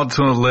going out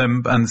to a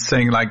limb and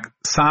saying like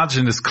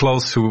Sargent is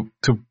close to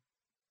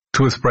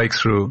his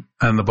breakthrough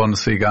in the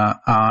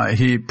Bundesliga.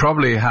 He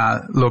probably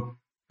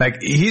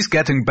he's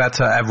getting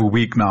better every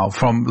week now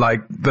from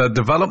like the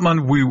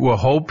development we were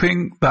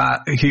hoping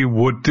that he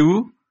would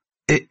do.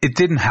 It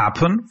didn't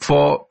happen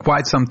for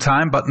quite some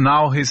time, but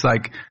now he's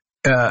like,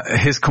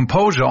 his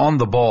composure on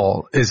the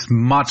ball is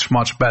much,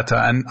 much better.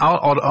 And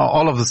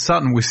all of a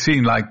sudden we've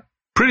seen like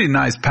pretty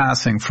nice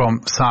passing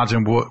from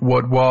Sargent.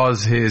 What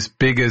was his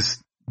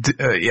biggest,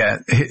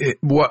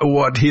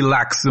 what he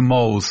lacks the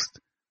most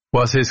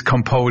was his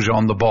composure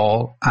on the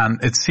ball.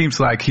 And it seems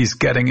like he's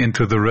getting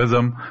into the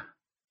rhythm.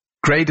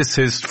 Great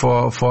assist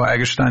for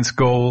Eggestein's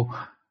goal.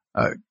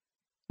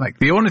 Like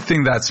the only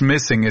thing that's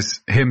missing is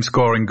him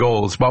scoring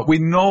goals, but we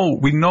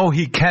know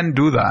he can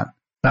do that.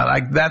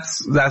 Like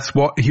that's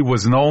what he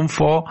was known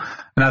for,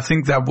 and I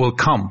think that will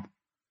come.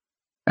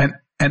 And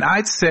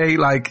I'd say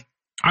like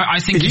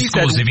I think he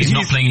scores if he's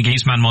not playing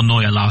against Manuel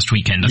Neuer last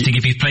weekend. I think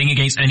if he's playing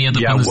against any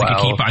other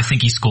Bundesliga keeper, I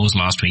think he scores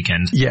last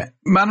weekend. Yeah,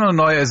 Manuel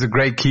Neuer is a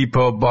great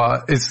keeper,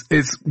 but it's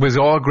with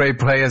all great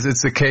players,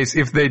 it's the case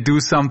if they do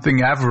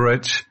something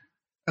average,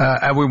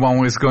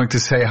 everyone is going to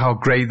say how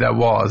great that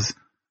was.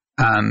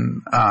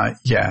 And,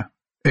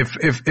 if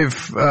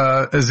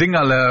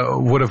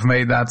Zingerle would have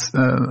made that,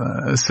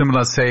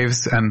 similar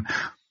saves, and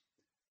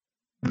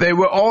they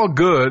were all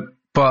good,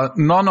 but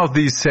none of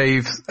these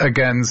saves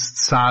against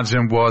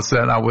Sargent was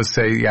that I would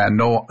say,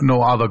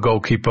 no other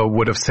goalkeeper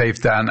would have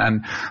saved that.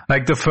 And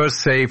like the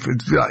first save,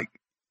 like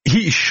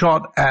he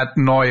shot at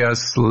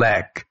Neuer's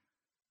leg.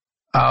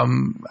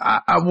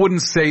 I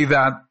wouldn't say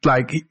that,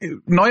 like,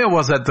 Neuer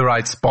was at the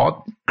right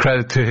spot.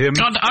 Credit to him.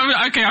 God,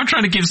 okay, I'm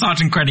trying to give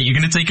Sargent credit. You're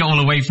going to take it all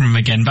away from him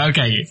again, but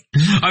okay.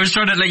 I was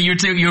trying to let you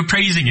were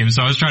praising him,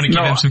 so I was trying to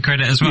give him some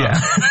credit as well. Yeah.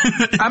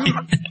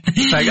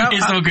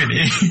 It's all good.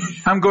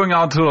 I'm going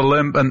out to a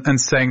limb and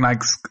saying,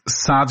 like,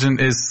 Sargent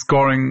is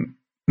scoring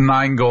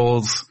 9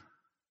 goals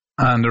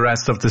and the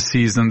rest of the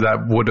season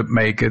that would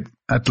make it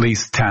at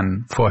least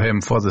 10 for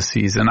him for the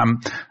season. I'm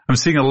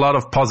seeing a lot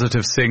of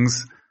positive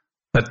things.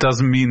 That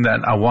doesn't mean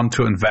that I want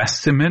to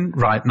invest him in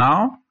right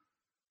now.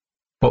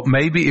 But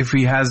maybe if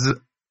he has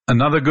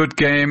another good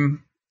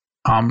game.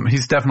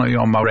 He's definitely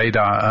on my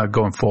radar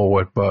going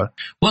forward, but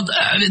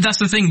that's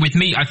the thing with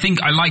me. I think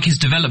I like his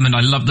development.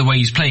 I love the way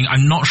he's playing.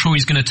 I'm not sure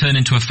he's going to turn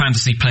into a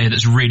fantasy player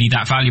that's really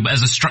that valuable.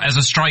 As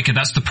a striker,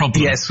 that's the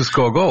problem. He has to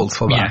score goals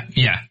for that.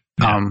 Yeah.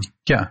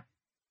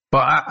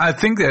 But I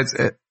think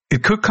that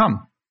it could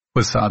come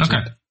with Sargent.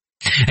 Okay.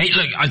 Hey,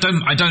 look, I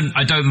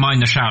don't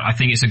mind the shout. I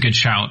think it's a good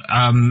shout.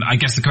 I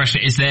guess the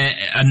question is there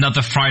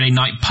another Friday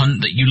night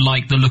punt that you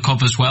like the look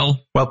of as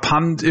well? Well,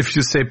 punt, if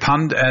you say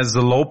punt as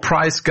a low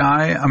price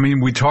guy, I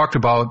mean, we talked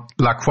about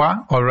Lacroix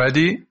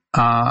already.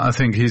 I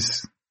think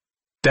he's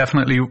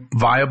definitely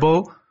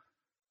viable.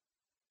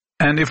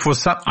 And if we're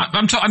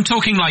I'm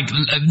talking like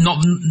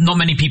not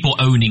many people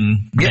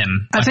owning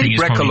them. I think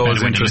Brekalo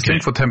is interesting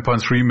for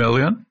 10.3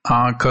 million.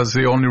 Cause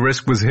the only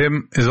risk with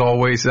him is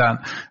always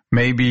that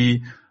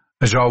maybe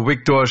João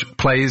Victor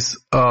plays,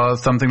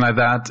 something like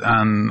that.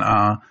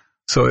 And,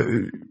 so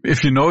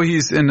if you know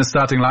he's in the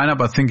starting lineup,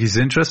 I think he's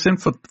interesting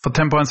for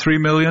 10.3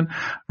 million.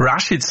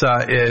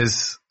 Rashica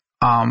is,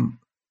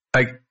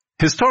 like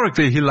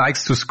historically he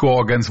likes to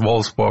score against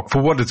Wolfsburg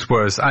for what it's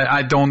worth.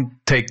 I don't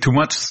take too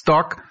much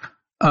stock,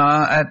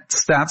 at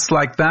stats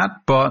like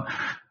that, but,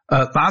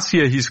 last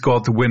year he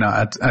scored the winner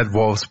at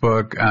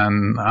Wolfsburg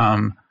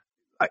and,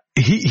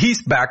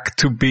 he's back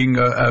to being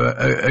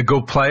a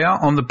good player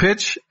on the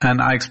pitch,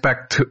 and I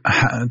expect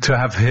to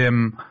have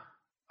him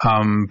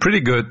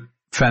pretty good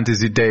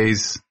fantasy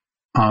days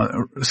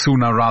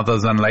sooner rather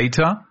than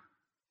later.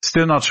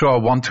 Still not sure I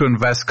want to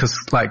invest because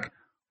like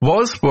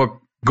Wolfsburg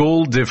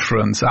goal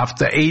difference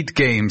after 8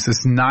 games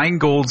is 9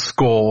 goals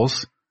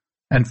scores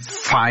and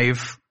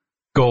 5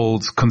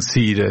 goals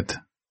conceded.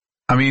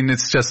 I mean,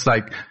 it's just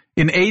like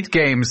in 8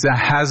 games, there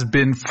has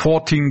been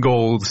 14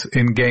 goals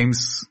in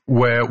games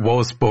where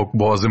Wolfsburg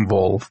was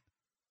involved.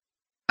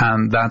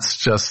 And that's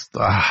just,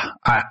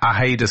 I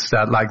hate a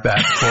stat like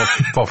that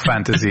for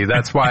fantasy.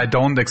 That's why I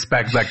don't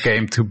expect that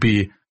game to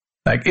be,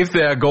 like, if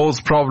there are goals,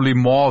 probably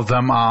more of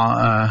them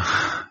are,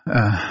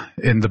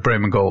 in the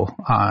Bremen goal.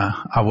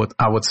 I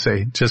would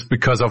say, just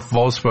because of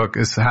Wolfsburg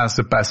has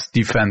the best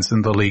defense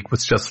in the league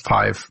with just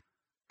 5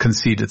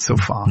 conceded so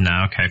far.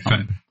 No, okay,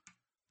 fine.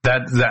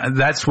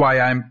 That's why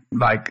I'm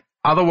like,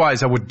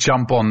 otherwise I would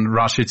jump on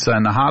Rashica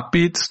in a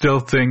heartbeat. Still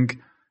think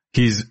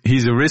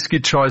he's a risky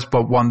choice,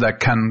 but one that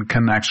can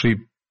actually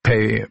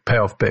pay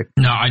off big.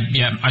 No,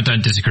 I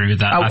don't disagree with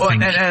that.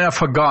 And I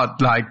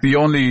forgot, like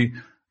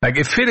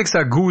if Felix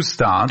Agu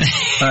starts,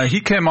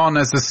 he came on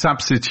as a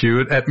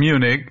substitute at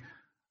Munich,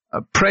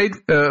 played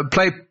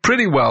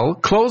pretty well,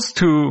 close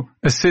to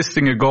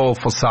assisting a goal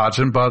for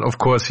Sargent, but of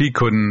course he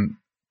couldn't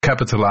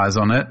capitalize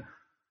on it.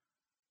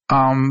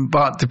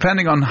 But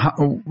depending on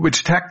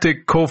which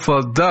tactic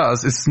Kofeld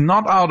does, it's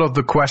not out of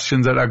the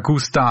question that Agu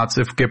starts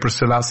if Gebre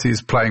Selassie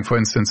is playing, for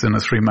instance, in a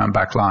 3-man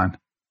back line.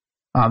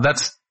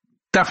 That's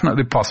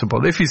definitely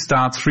possible. If he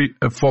starts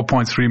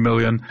 4.3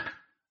 million,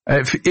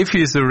 if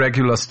he's a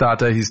regular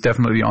starter, he's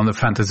definitely on the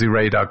fantasy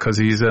radar because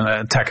he's an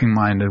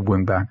attacking-minded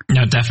wingback.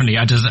 No, definitely.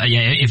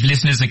 If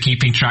listeners are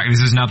keeping track, this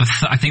is now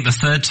I think the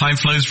 3rd time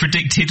Flo's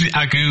predicted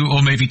Agu,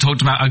 or maybe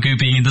talked about Agu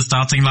being in the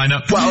starting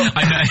lineup. Well,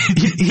 I know.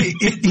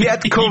 he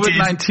had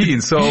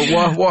COVID-19, so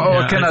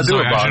what can I do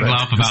about it? I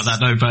laugh about that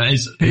though, but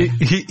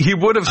he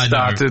would have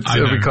started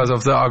because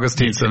of the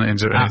Augustinsson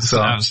injury.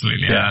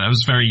 Absolutely. Yeah. That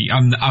was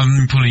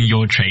I'm pulling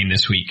your train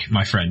this week,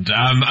 my friend.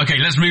 Okay,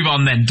 let's move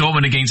on then.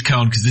 Dortmund against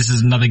Köln, because this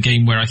is another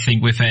game where I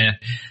think we're fair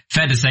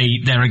to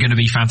say there are going to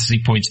be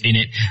fantasy points in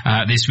it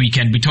this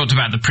weekend. We talked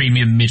about the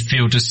premium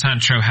midfielders.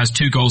 Sancho has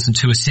 2 goals and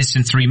 2 assists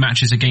in 3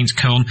 matches against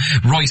Köln.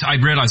 Royce, I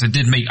realised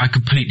I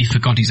completely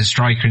forgot he's a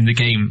striker in the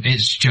game.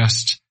 It's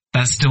just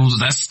That's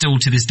still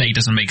to this day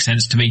doesn't make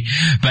sense to me.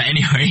 But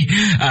anyway,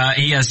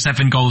 he has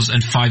 7 goals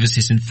and 5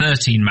 assists in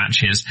 13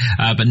 matches,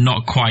 but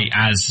not quite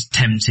as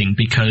tempting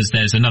because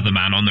there's another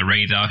man on the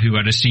radar who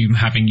I'd assume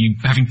having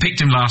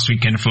picked him last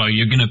weekend, Flo,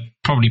 you're going to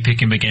probably pick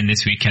him again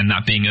this weekend,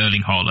 that being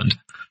Erling Haaland.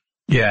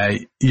 Yeah,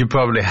 you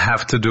probably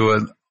have to do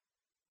it.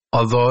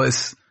 Although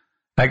it's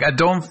like,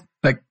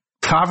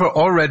 Favre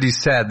already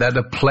said that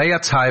a player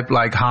type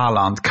like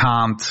Haaland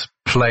can't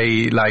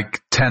play like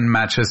 10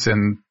 matches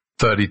in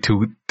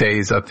 32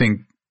 days, I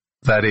think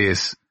that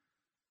is.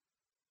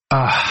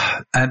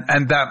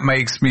 And that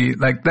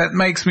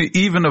makes me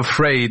even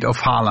afraid of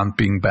Haaland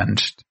being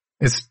benched.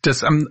 It's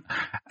just,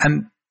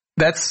 and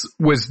that's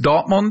with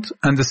Dortmund,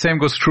 and the same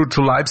goes true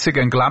to Leipzig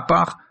and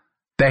Gladbach.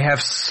 They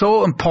have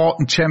so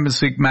important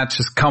Champions League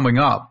matches coming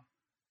up,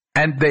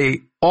 and they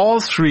all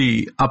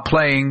 3 are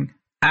playing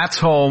at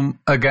home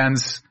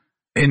against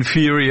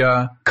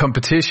inferior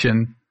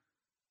competition.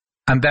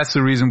 And that's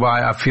the reason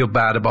why I feel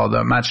bad about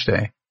that match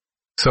day.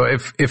 So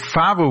if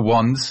Favre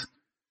wants,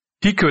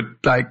 he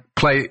could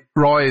play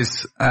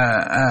Royce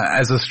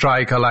as a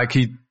striker like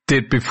he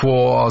did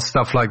before or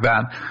stuff like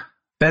that.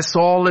 That's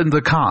all in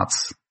the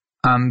cards.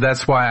 And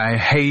that's why I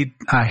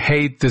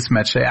hate this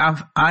match day.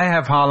 I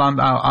have Haaland.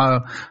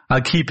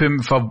 I'll keep him.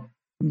 If I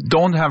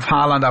don't have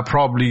Haaland, I'll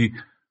probably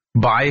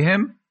buy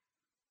him.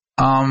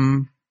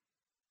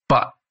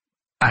 But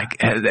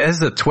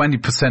there's a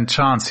 20%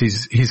 chance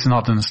he's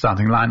not in the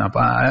starting lineup.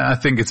 I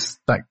think it's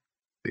like,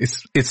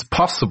 it's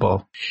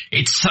possible.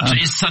 It's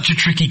such a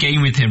tricky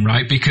game with him,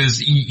 right?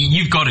 Because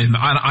you've got him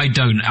and I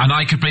don't. And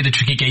I could play the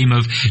tricky game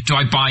of, do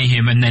I buy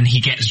him and then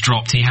he gets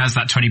dropped? He has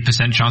that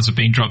 20% chance of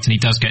being dropped and he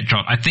does get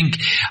dropped. I think,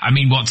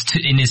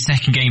 in his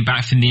second game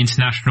back from the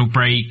international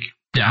break,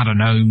 I don't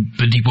know,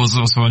 but he was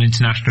also on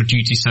international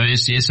duty, so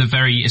it's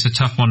a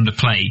tough one to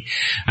play.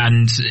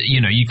 And,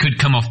 you could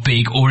come off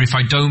big, or if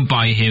I don't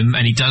buy him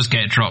and he does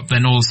get dropped,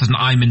 then all of a sudden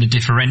I'm in the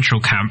differential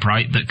camp,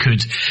 right? That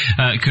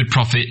could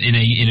profit in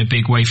a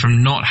big way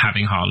from not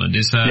having Haaland.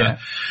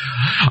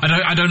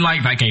 I don't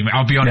like that game.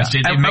 I'll be honest.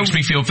 Yeah. It makes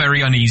me feel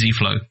very uneasy,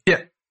 Flo.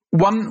 Yeah.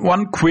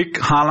 One quick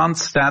Haaland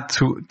stat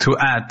to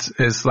add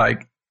is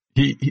like,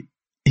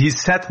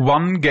 he's had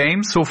one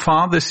game so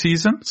far this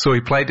season. So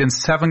he played in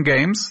 7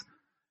 games.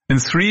 In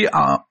 3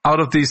 out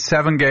of these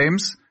 7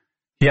 games,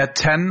 he had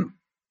 10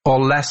 or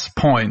less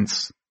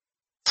points.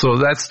 So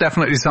that's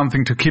definitely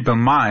something to keep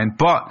in mind.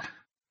 But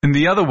in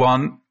the other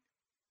one,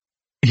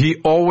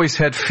 he always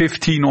had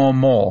 15 or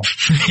more.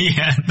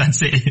 Yeah,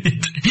 that's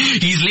it.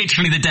 He's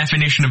literally the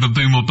definition of a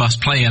boom or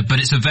bust player, but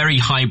it's a very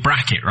high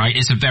bracket, right?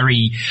 It's a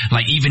very,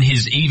 like, even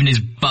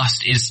his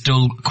bust is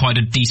still quite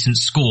a decent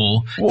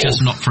score,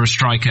 just not for a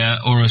striker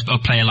or a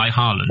player like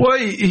Haaland. Well,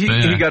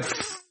 he got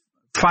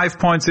 5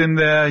 points in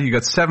there, you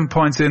got 7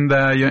 points in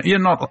there. You're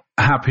not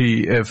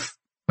happy if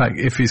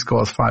he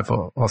scores 5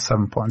 or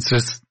 7 points.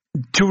 Just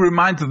to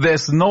remind that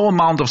there's no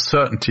amount of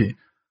certainty.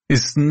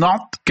 It's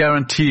not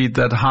guaranteed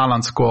that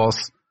Haaland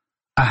scores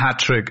a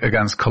hat-trick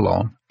against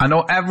Cologne. I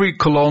know every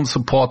Cologne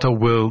supporter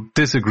will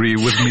disagree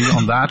with me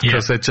on that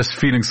because they're just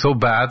feeling so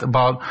bad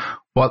about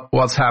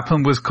what's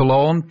happened with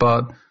Cologne,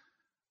 but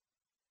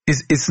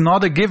it's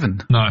not a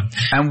given. No.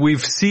 And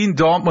we've seen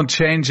Dortmund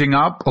changing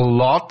up a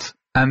lot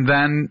and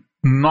then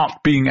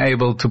not being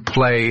able to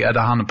play at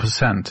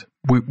 100%.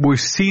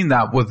 We've seen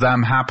that with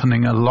them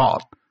happening a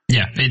lot.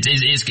 Yeah,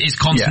 it's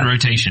constant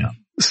rotation. Yeah.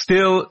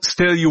 Still,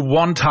 you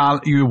want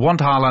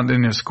Haaland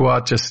in your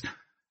squad. Just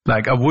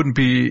like, I wouldn't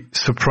be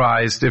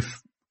surprised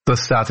if the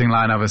starting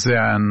lineup is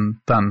there and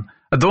done.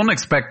 I don't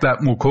expect that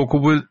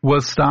Moukoko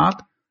will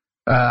start.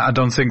 I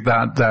don't think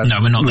that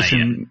no, we're not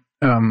Lucien,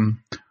 there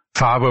yet.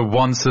 Faber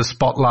wants the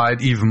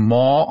spotlight even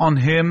more on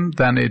him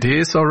than it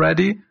is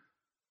already.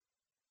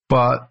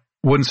 But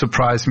wouldn't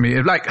surprise me.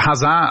 Like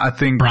Hazard, I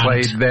think,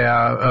 played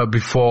there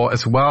before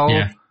as well.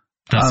 Yeah,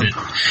 that's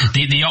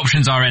it. The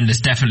options are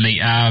endless, definitely.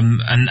 And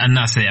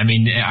that's it. I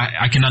mean,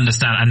 I can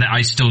understand, and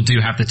I still do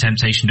have the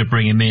temptation to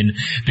bring him in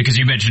because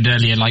you mentioned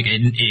earlier, like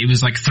it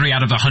was like 3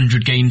 out of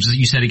 100 games that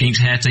you said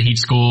against Hertha, he'd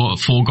score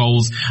 4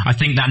 goals. I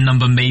think that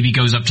number maybe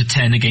goes up to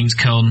 10 against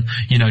Köln.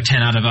 10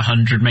 out of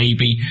 100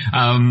 maybe.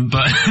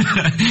 But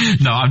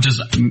no, I'm just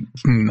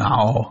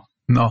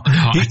No.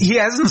 He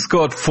hasn't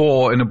scored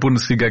 4 in a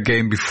Bundesliga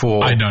game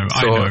before. I know.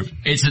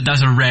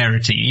 That's a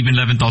rarity. Even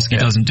Lewandowski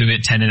doesn't do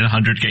it 10 in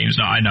 100 games.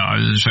 No, I know. I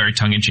was very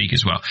tongue-in-cheek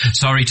as well.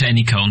 Sorry to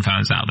any Köln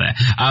fans out there.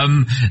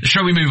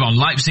 Shall we move on?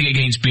 Leipzig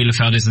against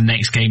Bielefeld is the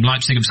next game.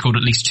 Leipzig have scored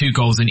at least 2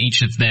 goals in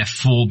each of their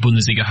 4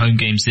 Bundesliga home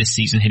games this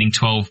season, hitting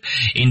 12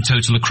 in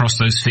total across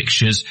those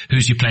fixtures.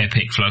 Who's your player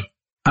pick, Flo?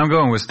 I'm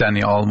going with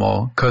Dani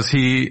Olmo because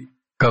he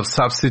got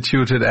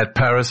substituted at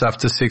Paris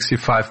after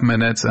 65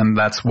 minutes, and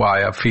that's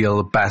why I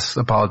feel best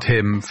about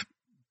him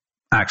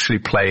actually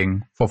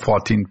playing for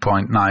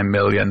 14.9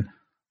 million.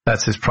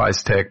 That's his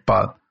price tag.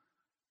 But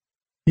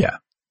yeah,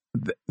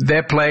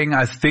 they're playing,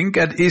 I think,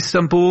 at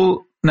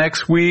Istanbul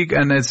next week,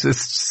 and it's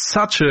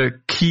such a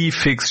key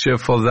fixture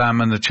for them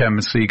in the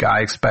Champions League.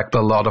 I expect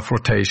a lot of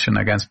rotation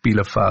against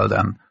Bielefeld,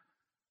 and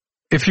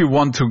if you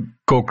want to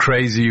go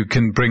crazy, you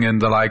can bring in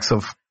the likes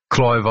of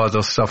Kluivert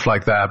or stuff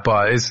like that,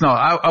 but it's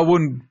not, I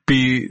wouldn't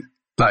be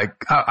like,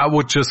 I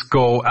would just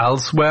go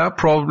elsewhere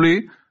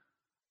probably.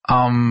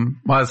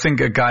 I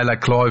think a guy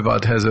like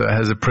Kluivert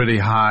has a pretty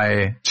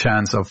high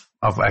chance of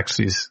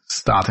actually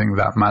starting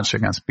that match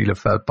against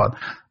Bielefeld, but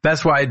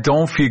that's why I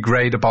don't feel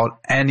great about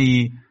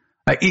any,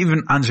 like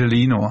even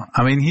Angelino.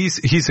 I mean,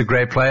 he's a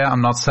great player.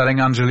 I'm not selling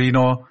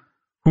Angelino.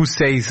 Who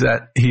says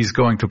that he's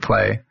going to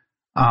play?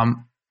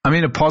 I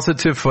mean, a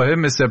positive for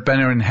him is that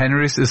Benjamin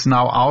Henrys is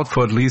now out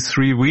for at least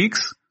 3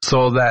 weeks.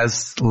 So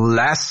there's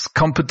less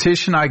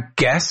competition, I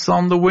guess,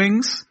 on the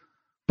wings,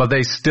 but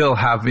they still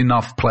have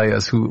enough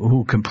players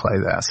who can play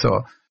there.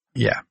 So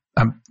yeah,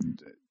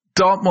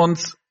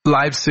 Dortmund,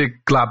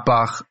 Leipzig,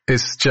 Gladbach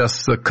is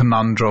just a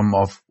conundrum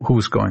of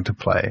who's going to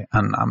play.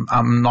 And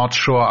I'm not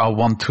sure I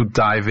want to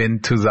dive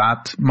into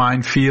that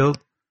minefield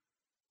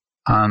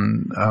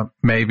and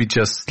maybe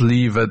just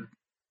leave it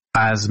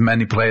as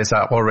many players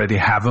I already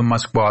have in my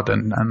squad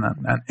and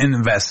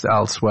invest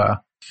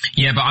elsewhere.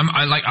 Yeah, but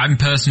I'm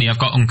personally, I've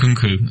got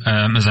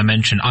Nkunku, as I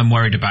mentioned. I'm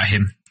worried about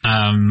him.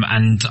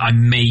 And I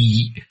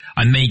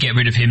may get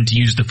rid of him to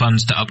use the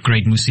funds to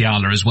upgrade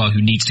Musiala as well,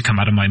 who needs to come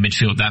out of my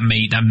midfield. That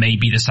may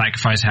be the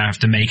sacrifice I have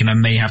to make, and I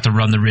may have to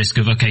run the risk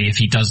of, okay, if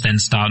he does then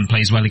start and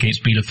plays well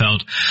against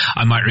Bielefeld,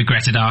 I might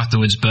regret it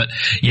afterwards. But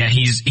yeah,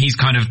 he's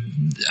kind of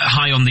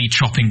high on the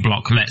chopping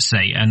block, let's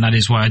say, and that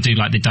is why I do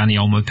like the Dani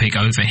Olmo pick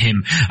over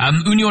him.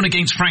 Union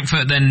against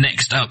Frankfurt then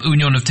next up.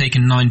 Union have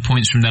taken 9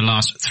 points from their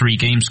last 3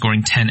 games,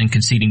 scoring 10 and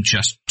conceding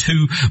just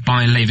 2.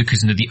 Bayern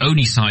Leverkusen are the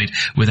only side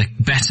with a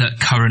better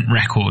current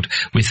record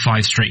with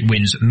 5 straight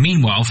wins.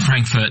 Meanwhile,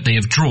 Frankfurt, they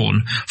have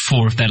drawn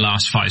 4 of their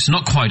last 5, so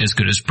not quite as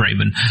good as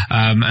Bremen,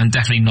 and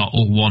definitely not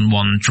all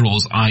 1-1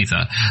 draws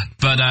either.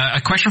 But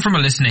a question from a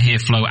listener here,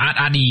 Flo, at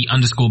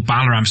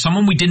Addy_Balaram,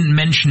 someone we didn't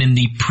mention in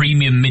the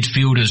premium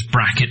midfielders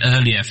bracket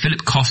earlier,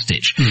 Filip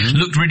Kostic,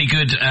 looked really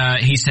good,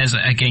 he says,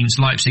 against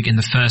Leipzig in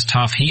the first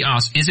half. He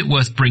asks, is it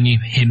worth bringing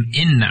him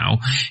in now?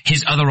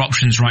 His other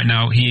options right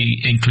now,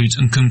 he includes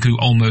Nkunku,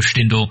 Olmo,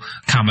 Stindl,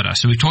 Kamada.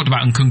 So we've talked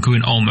about Nkunku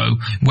and Olmo.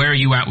 Where are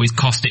you at with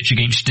Kostic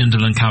against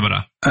Stindl and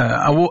Kamada?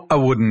 I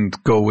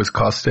wouldn't go with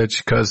Kostic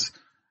because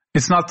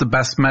it's not the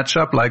best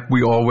matchup, like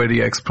we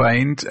already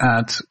explained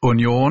at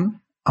Union.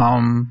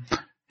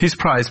 He's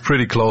priced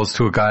pretty close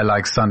to a guy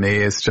like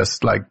Sané. It's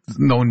just like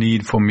no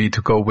need for me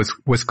to go with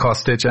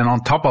Kostic. And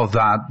on top of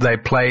that, they're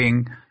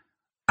playing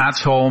at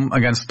home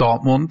against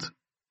Dortmund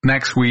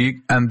next week,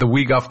 and the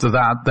week after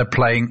that, they're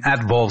playing at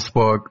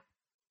Wolfsburg.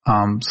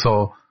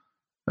 So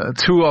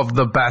 2 of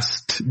the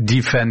best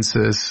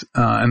defenses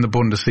in the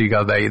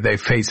Bundesliga, they're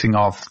facing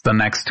off the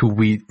next 2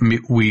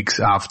 weeks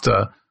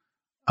after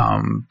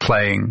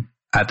playing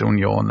at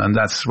Union, and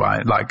that's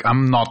why, like,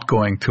 I'm not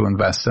going to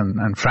invest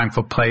in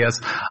Frankfurt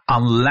players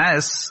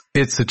unless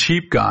it's a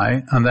cheap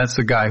guy, and that's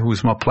the guy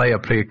who's my player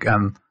pick,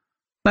 and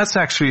that's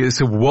actually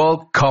is a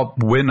World Cup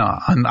winner,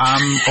 and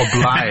I'm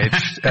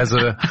obliged as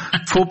a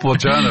football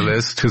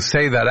journalist to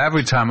say that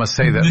every time I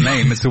say that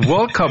name. It's a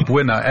World Cup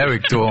winner,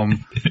 Eric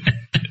Durm.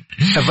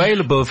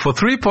 Available for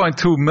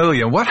 3.2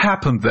 million. What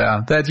happened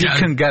there? That you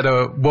can get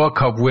a World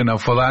Cup winner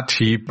for that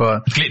cheap?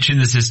 Glitch in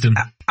the system.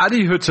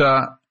 Adi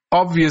Hütter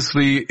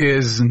obviously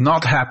is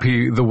not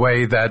happy the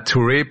way that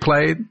Touré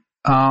played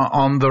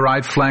on the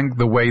right flank,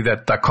 the way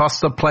that Da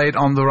Costa played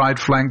on the right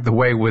flank, the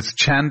way with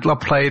Chandler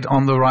played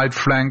on the right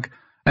flank.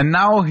 And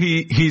now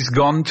he's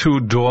gone to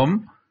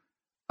Durm.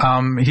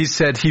 He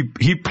said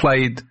he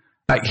played,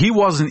 like, he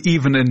wasn't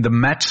even in the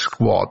match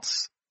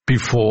squads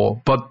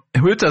before, but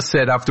Hütter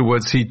said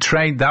afterwards he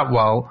trained that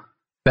well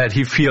that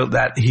he felt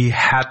that he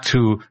had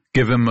to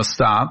give him a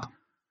start.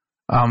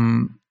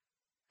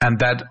 And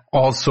that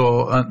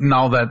also,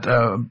 now that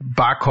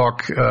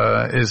Barkok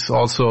is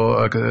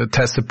also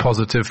tested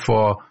positive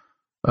for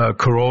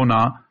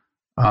Corona,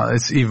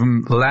 it's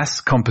even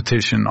less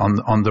competition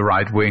on the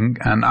right wing.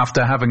 And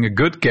after having a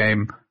good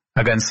game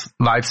against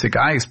Leipzig,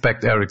 I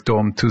expect Eric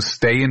Durm to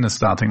stay in the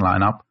starting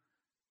lineup.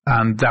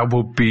 And that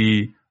would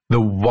be the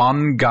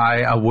one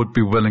guy I would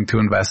be willing to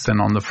invest in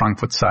on the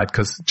Frankfurt side,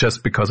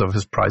 just because of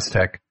his price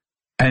tag.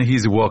 And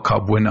he's a World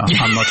Cup winner.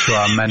 I'm not sure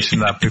I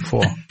mentioned that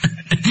before.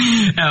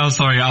 Oh,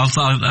 sorry. Don't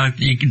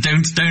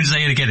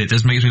say it again. It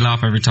just makes me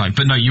laugh every time.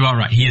 But no, you are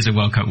right. He is a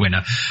World Cup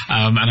winner.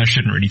 And I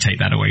shouldn't really take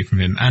that away from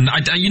him. And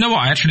you know what?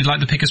 I actually like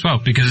the pick as well,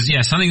 because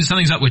yeah,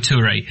 something's up with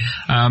Touré.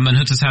 And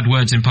Hutter's had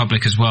words in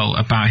public as well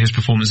about his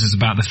performances,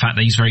 about the fact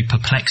that he's very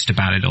perplexed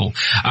about it all.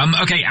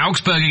 Okay,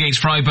 Augsburg against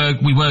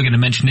Freiburg. We were going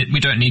to mention it. We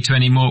don't need to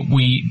anymore.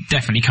 We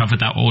definitely covered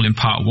that all in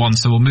part 1.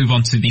 So we'll move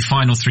on to the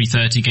final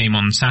 3:30 game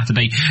on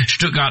Saturday.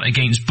 Stuttgart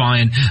against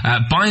Bayern.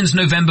 Bayern's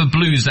November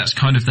Blues, that's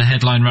kind of the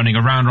headline running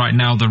around right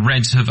now. The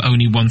Reds have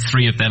only won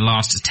 3 of their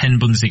last 10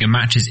 Bundesliga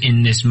matches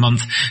in this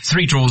month.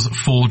 3 draws,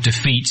 4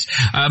 defeats.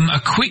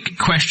 A quick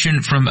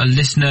question from a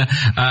listener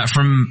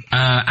from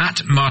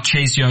at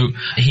Marchesio.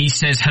 He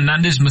says,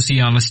 Hernandez,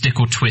 Musiala, stick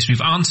or twist? We've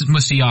answered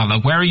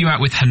Musiala. Where are you at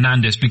with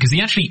Hernandez? Because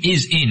he actually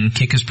is in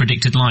Kicker's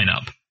predicted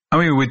lineup. I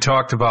mean, we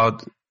talked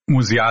about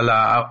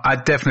Musiala.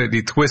 I'd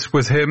definitely twist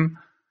with him.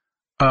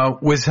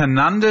 With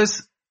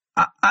Hernandez,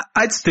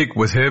 I'd stick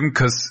with him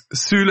because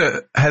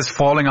Süle has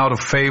fallen out of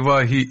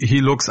favor.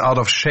 He looks out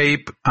of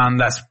shape, and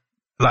that's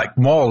like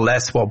more or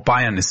less what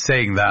Bayern is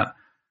saying, that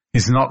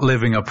he's not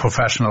living a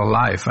professional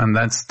life, and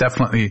that's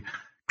definitely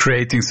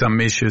creating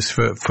some issues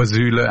for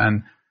Süle.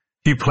 And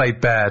he played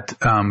bad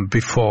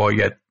before,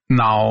 yet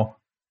now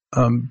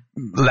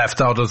left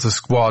out of the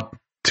squad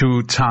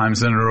 2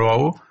 times in a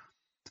row.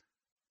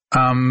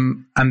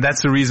 And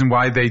that's the reason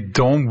why they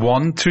don't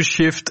want to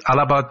shift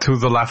Alaba to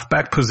the left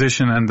back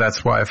position, and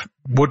that's why I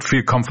would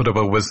feel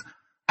comfortable with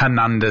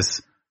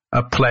Hernandez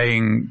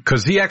playing,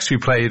 because he actually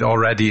played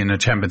already in the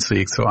Champions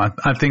League, so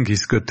I think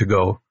he's good to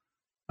go.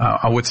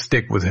 I would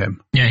stick with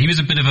him. Yeah, he was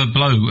a bit of a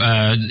blow,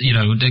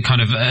 the kind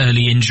of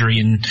early injury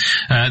in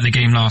the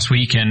game last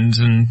weekend,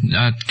 and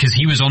because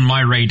he was on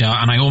my radar,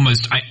 and I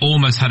almost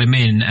had him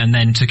in, and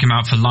then took him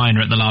out for Liner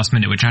at the last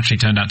minute, which actually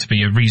turned out to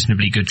be a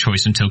reasonably good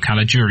choice until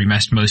Caligiuri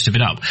messed most of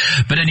it up.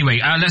 But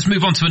anyway, let's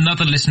move on to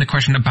another listener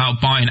question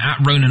about Bayern at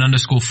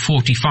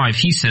Ronan_45.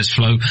 He says,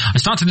 Flo, I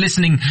started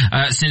listening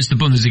since the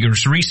Bundesliga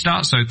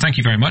restart, so thank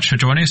you very much for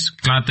joining us.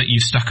 Glad that you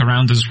stuck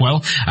around as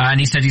well. And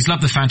he said he's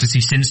loved the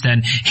fantasy since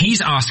then. He's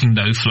asking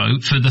though, Flo,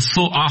 for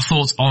our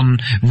thoughts on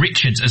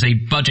Richards as a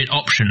budget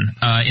option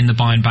in the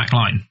Bayern back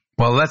line.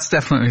 Well, that's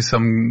definitely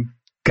some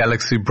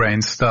galaxy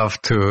brain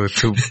stuff to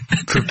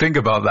think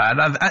about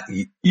that.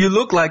 You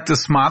look like the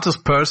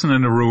smartest person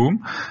in the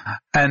room,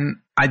 and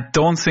I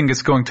don't think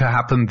it's going to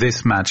happen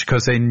this match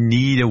because they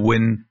need a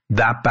win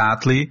that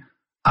badly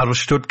out of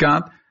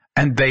Stuttgart,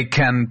 and they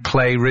can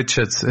play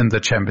Richards in the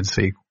Champions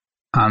League.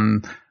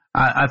 And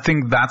I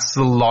think that's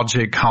the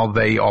logic how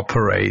they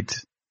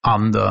operate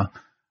under.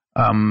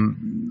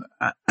 And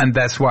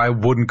that's why I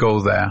wouldn't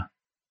go there.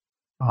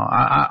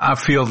 I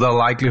feel the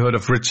likelihood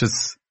of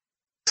Richards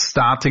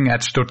starting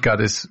at Stuttgart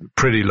is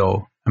pretty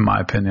low, in my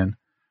opinion.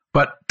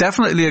 But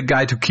definitely a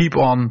guy to keep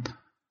on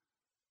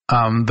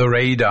the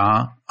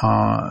radar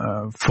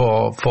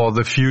for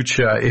the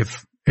future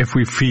if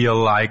we feel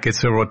like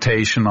it's a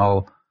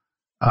rotational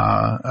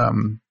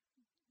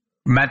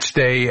match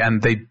day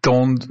and they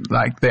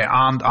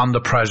aren't under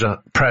pressure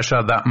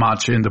that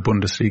much in the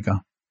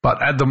Bundesliga.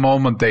 But at the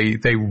moment,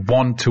 they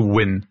want to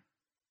win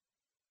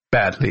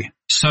badly.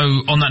 So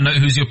on that note,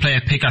 who's your player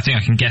pick? I think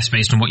I can guess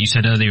based on what you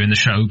said earlier in the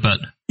show, but...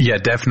 Yeah,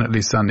 definitely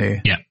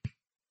Sané. Yeah.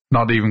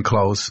 Not even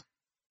close.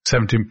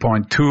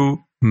 17.2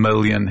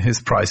 million,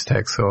 his price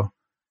tag. So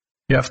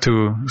you have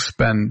to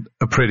spend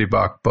a pretty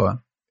buck, but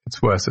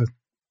it's worth it.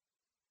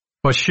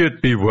 Or should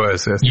be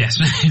worth it. Yes.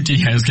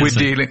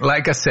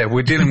 Like I said,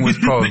 we're dealing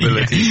with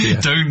probabilities here.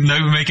 Don't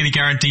make any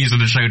guarantees on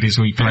the show this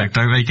week, Black.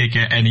 Don't make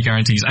any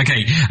guarantees.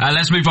 Okay,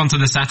 let's move on to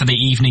the Saturday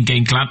evening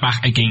game,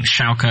 Gladbach against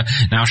Schalke.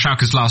 Now,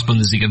 Schalke's last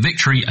Bundesliga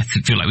victory, I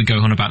feel like we go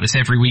on about this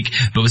every week,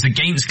 but was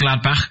against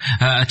Gladbach,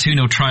 a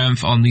 2-0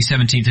 triumph on the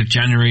 17th of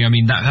January. I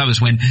mean, that was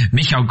when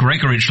Michael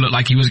Gregoritsch looked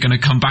like he was going to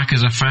come back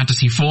as a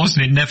fantasy force,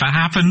 and it never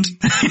happened.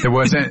 There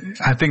was,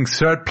 I think,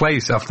 third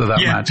place after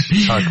that match,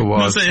 Schalke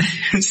was.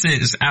 It's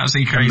absolutely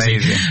crazy.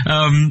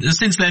 Amazing.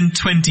 Since then,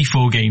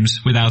 24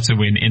 games without a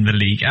win in the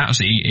league.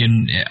 Absolutely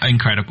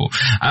incredible.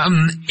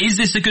 Is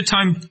this a good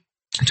time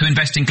to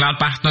invest in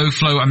Gladbach though,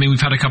 Flo? I mean, we've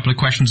had a couple of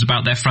questions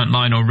about their front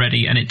line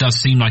already, and it does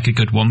seem like a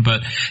good one,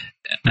 but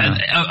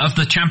of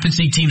the Champions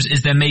League teams,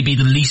 is there maybe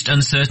the least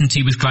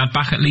uncertainty with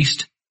Gladbach at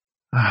least?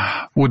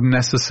 Wouldn't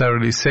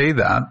necessarily say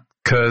that,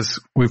 because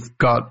we've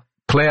got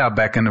player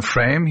back in the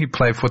frame. He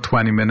played for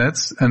 20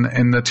 minutes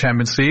in the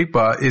Champions League,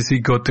 but is he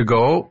good to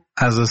go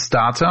as a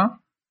starter?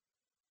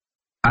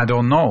 I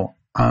don't know.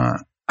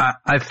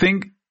 I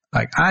think,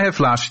 like, I have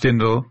Lars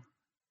Stindl,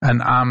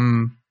 and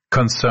I'm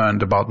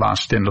concerned about Lars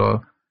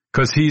Stindl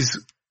because he's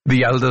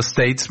the elder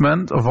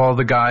statesman of all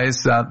the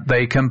guys that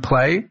they can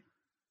play,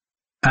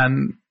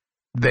 and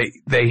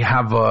they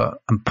have a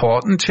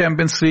important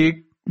Champions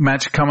League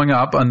match coming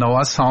up. I know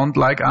I sound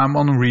like I'm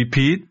on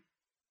repeat,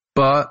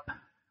 but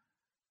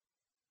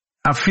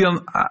I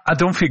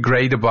don't feel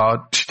great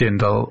about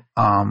Stindl.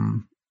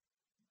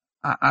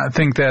 I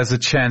think there's a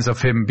chance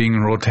of him being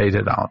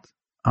rotated out.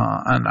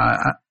 And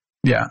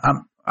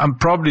I'm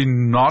probably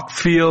not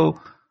feel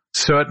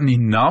certain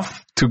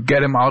enough to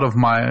get him out of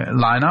my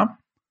lineup.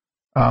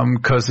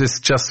 Cause it's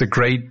just a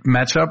great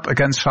matchup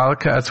against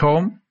Schalke at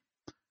home.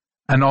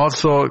 And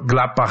also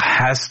Gladbach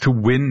has to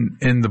win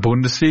in the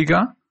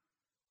Bundesliga.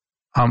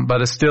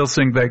 But I still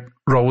think that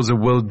Rose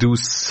will do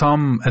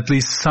at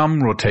least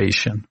some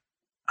rotation.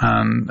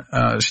 And,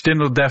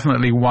 Stindl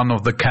definitely one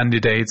of the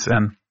candidates.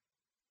 And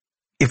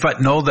if I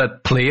know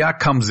that player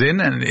comes in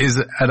and is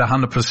at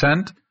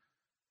 100%,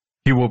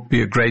 he would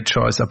be a great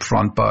choice up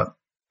front, but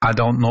I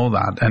don't know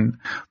that.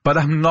 But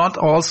I'm not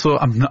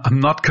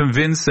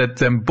convinced that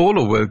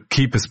Mbolo will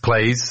keep his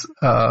place.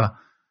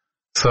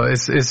 So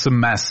it's a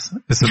mess.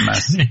 It's a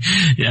mess.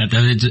 Yeah,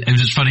 it was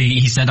just funny.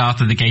 He said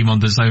after the game on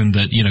the Zone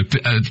that,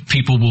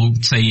 people will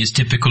say it's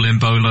typical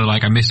Mbolo,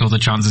 like I missed all the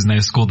chances and they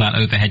scored that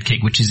overhead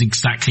kick, which is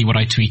exactly what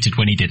I tweeted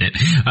when he did it.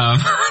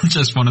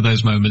 Just one of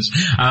those moments.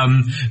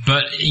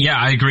 But yeah,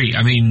 I agree.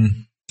 I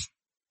mean,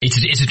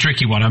 it's a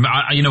tricky one.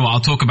 You know what? I'll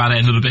talk about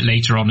it a little bit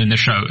later on in the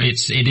show. I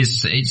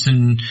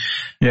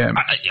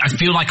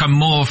feel like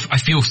I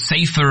feel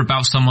safer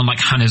about someone like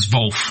Hannes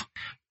Wolf,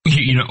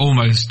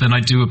 almost than I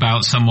do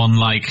about someone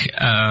like,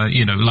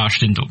 Lars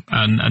Stindl.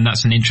 And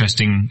that's an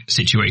interesting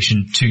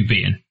situation to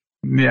be in.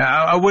 Yeah,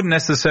 I wouldn't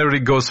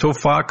necessarily go so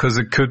far because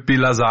it could be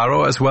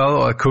Lazaro as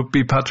well, or it could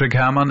be Patrick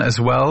Herrmann as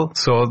well.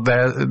 So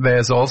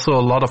there's also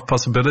a lot of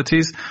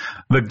possibilities.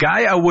 The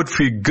guy I would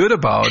feel good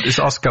about is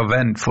Oscar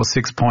Wendt for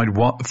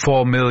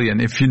 6.4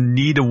 million. If you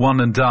need a one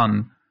and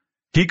done,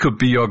 he could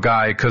be your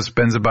guy because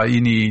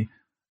Benzebaini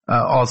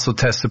also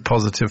tested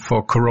positive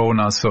for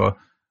Corona. So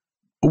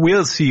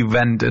will see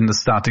Wendt in the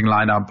starting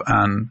lineup,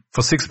 and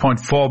for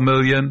 6.4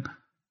 million,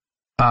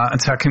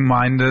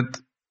 attacking-minded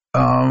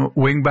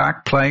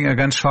wing-back playing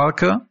against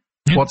Schalke.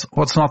 Yeah.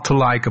 What's not to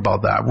like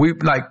about that?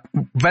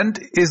 Wendt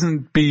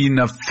isn't been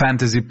a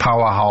fantasy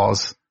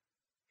powerhouse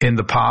in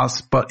the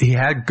past, but he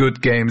had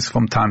good games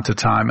from time to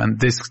time, and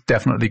this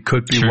definitely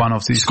could be one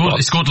of these.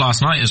 He scored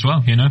last night as well,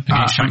 against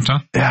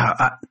Shakhtar.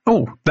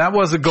 That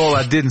was a goal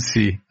I didn't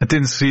see. I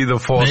didn't see the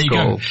fourth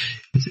goal.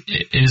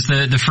 It was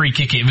the free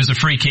kick. It was a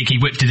free kick. He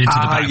whipped it into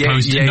the back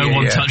post. No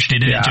one touched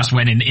it, and it just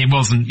went in. It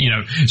wasn't,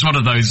 it's one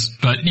of those,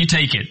 but you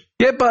take it.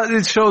 Yeah, but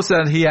it shows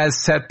that he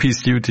has set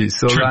piece duties,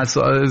 so that's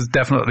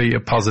definitely a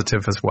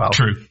positive as well.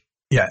 True.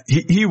 Yeah,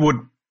 he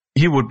would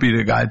be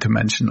the guy to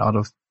mention out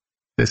of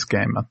this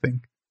game, I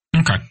think.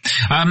 Okay.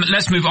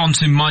 Let's move on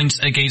to Mainz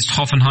against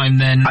Hoffenheim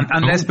then.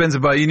 Unless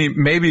Bensebaini,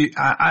 maybe,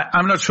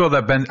 I'm not sure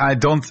that I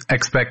don't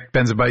expect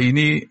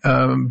Bensebaini,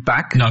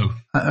 back. No.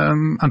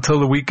 Until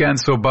the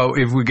weekend. So, but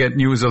if we get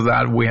news of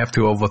that, we have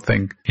to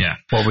overthink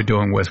what we're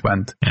doing with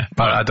Wendt. Yeah.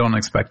 But I don't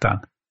expect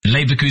that.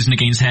 Leverkusen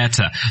against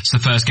Hertha. It's the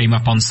first game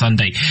up on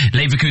Sunday.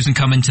 Leverkusen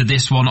come into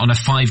this one on a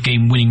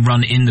 5-game winning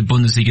run in the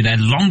Bundesliga, their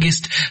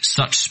longest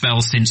such spell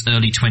since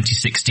early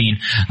 2016.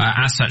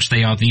 As such,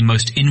 they are the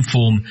most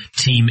informed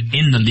team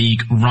in the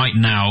league right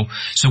now.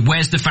 So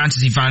where's the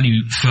fantasy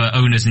value for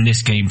owners in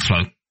this game,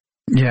 Flo?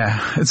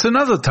 Yeah, it's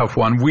another tough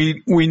one.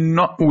 We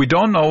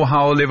don't know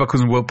how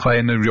Leverkusen will play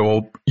in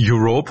the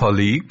Europa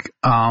League.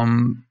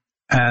 And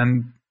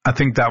I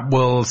think that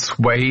will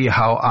sway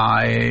how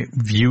I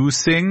view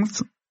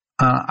things.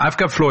 I've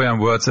got Florian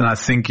Wirtz, and I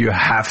think you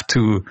have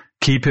to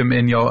keep him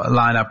in your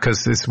lineup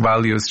because his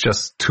value is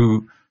just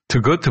too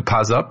good to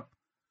pass up.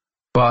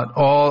 But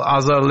all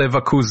other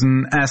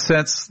Leverkusen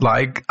assets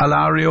like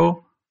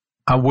Alario,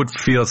 I would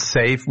feel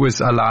safe with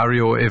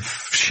Alario if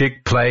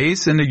Schick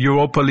plays in the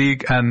Europa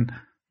League and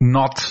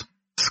not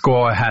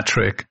score a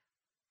hat-trick.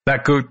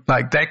 That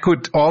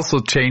could also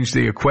change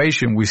the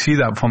equation. We see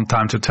that from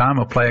time to time.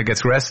 A player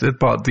gets rested,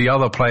 but the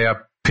other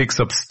player picks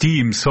up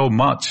steam so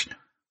much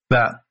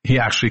that he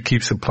actually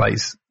keeps a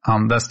place.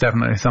 That's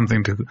definitely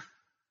something to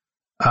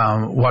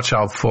watch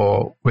out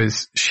for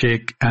with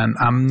Schick. And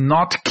I'm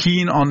not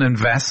keen on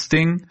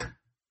investing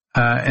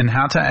in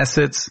Hertha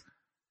assets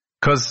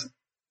because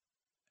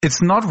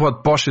it's not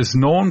what Bosch is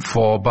known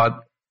for,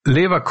 but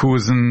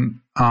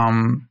Leverkusen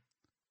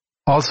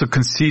also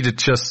conceded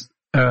just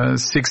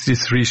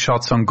 63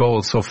 shots on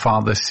goal so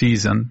far this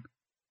season.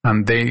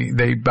 And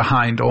they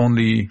behind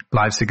only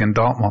Leipzig and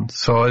Dortmund.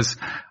 So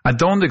I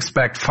don't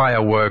expect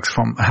fireworks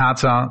from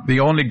Hertha.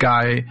 The only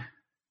guy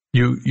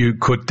you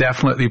could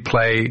definitely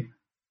play,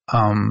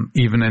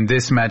 even in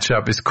this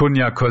matchup is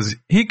Cunha, because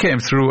he came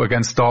through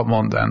against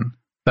Dortmund and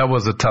that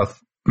was a tough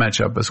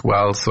matchup as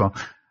well. So,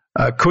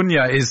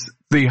 Cunha is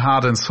the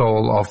heart and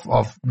soul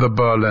of the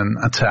Berlin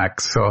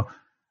attack. So,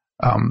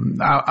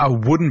 I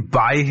wouldn't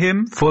buy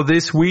him for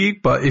this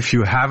week, but if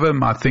you have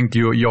him, I think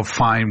you're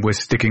fine with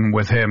sticking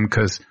with him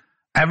because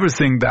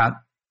everything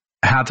that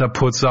Hertha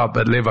puts up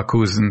at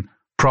Leverkusen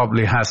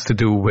probably has to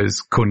do with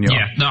Cunha.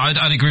 Yeah, no,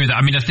 I'd agree with that.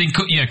 I mean, I think,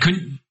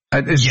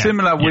 it's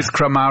similar with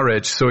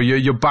Kramaric. So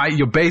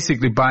you're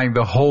basically buying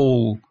the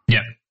whole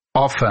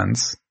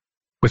offense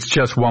with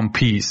just one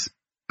piece.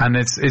 And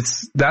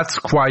that's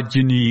quite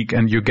unique.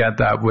 And you get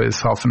that with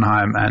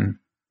Hoffenheim and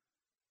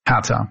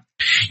Hertha.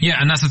 Yeah,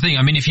 and that's the thing.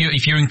 I mean, if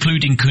you're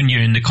including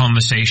Cunha in the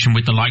conversation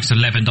with the likes of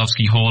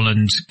Lewandowski,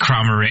 Haaland,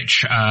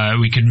 Kramaric,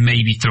 we could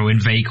maybe throw in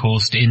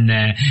Weghorst in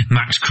there,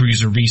 Max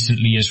Kruse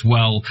recently as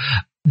well.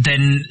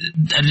 Then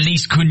at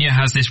least Cunha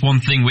has this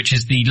one thing, which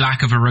is the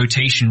lack of a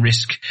rotation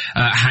risk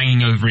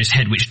hanging over his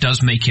head, which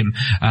does make him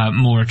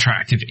more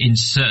attractive in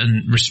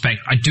certain respect.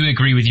 I do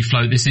agree with you,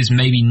 Flo. This is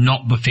maybe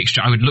not the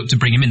fixture I would look to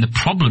bring him in. The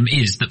problem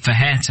is that for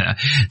Hertha,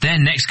 their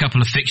next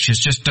couple of fixtures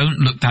just don't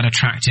look that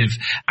attractive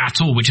at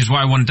all, which is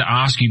why I wanted to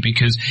ask you,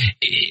 because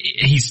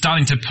he's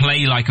starting to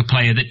play like a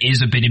player that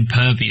is a bit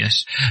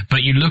impervious.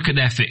 But you look at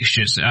their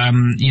fixtures,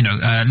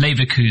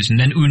 Leverkusen,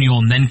 then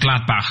Union, then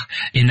Gladbach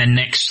in their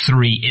next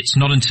three. It's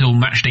not until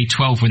match day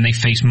 12 when they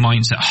face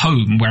Mainz at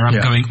home where I'm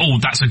going, oh,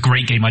 that's a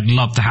great game. I'd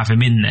love to have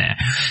him in there.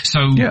 So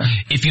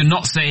if you're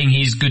not saying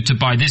he's good to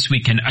buy this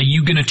weekend, are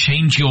you going to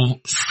change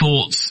your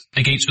thoughts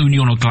against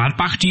Union or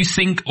Gladbach, do you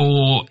think?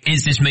 Or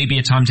is this maybe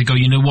a time to go,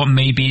 you know what,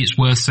 maybe it's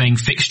worth saying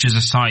fixtures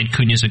aside,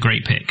 Cunha's a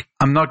great pick?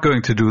 I'm not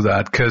going to do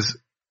that because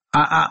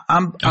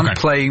I'm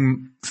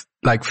playing,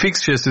 like,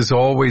 fixtures is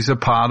always a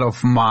part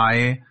of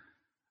my,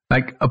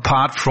 like,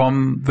 apart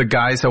from the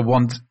guys I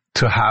want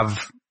to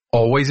have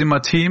always in my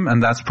team,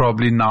 and that's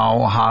probably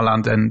now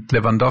Haaland and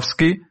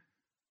Lewandowski,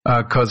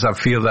 because I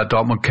feel that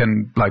Dortmund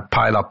can, like,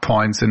 pile up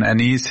points in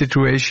any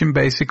situation,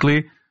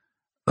 basically.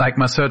 Like,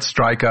 my third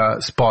striker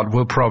spot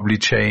will probably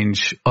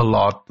change a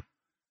lot.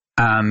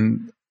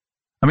 And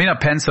I mean, I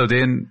penciled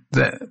in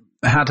that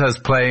Hertha is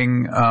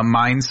playing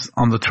Mainz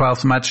on the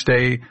 12th match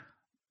day.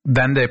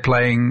 Then they're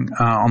playing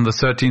on the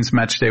 13th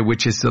match day,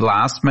 which is the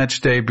last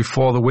match day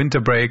before the winter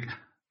break.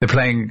 They're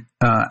playing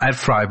at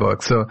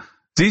Freiburg. So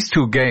these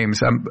two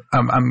games,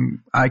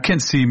 I can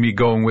see me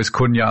going with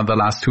Cunha the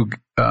last two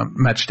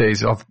match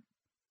days of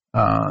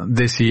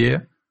this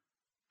year,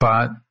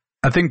 but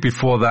I think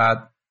before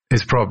that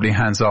is probably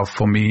hands off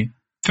for me.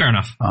 Fair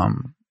enough.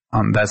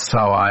 That's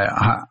how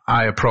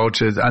I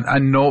approach it. And I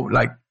know,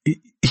 like,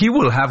 he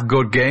will have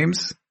good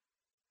games,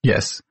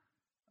 yes,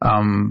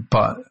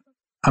 but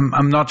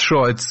I'm not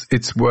sure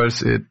it's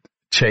worth it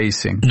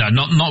chasing. No,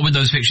 not with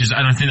those fixtures.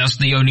 And I think that's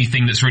the only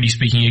thing that's really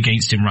speaking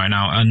against him right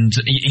now. And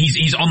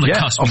he's on the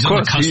cusp. He's on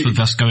the cusp of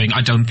us going,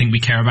 I don't think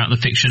we care about the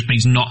fixtures, but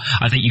he's not.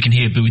 I think you can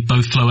hear with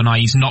both Flo and I,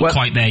 he's not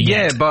quite there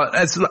yet. Yeah, but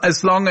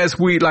as long as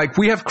we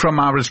have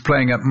Kramaric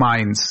playing at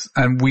Mainz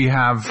and we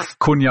have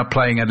Cunha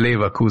playing at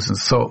Leverkusen.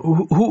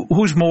 So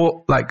who's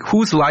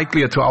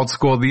likelier to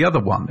outscore the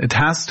other one? It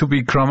has to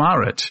be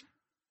Kramaric.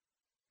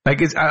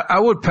 Like, I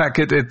would pack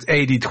it at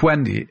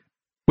 80-20.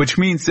 Which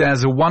means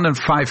there's a 1 in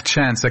 5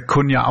 chance that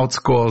Cunha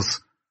outscores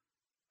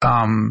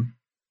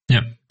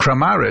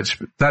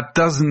Kramaric. That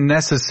doesn't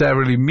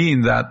necessarily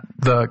mean that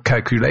the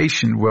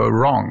calculation were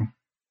wrong.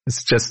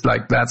 It's just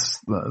like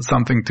that's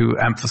something to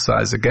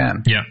emphasize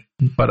again. Yeah.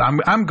 But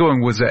I'm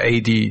going with the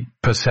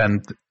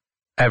 80%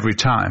 every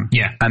time.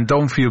 Yeah. And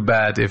don't feel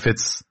bad if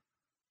it's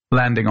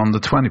landing on the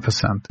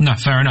 20%. No,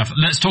 fair enough.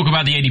 Let's talk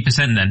about the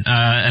 80% then.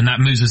 And that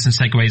moves us and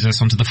segues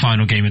us onto the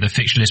final game of the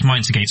fixture list,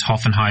 Mainz against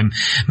Hoffenheim.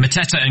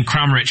 Mateta and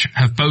Kramaric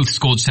have both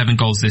scored 7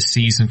 goals this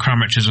season.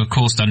 Kramaric has, of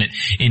course, done it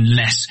in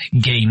less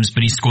games,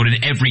 but he's scored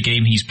in every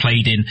game he's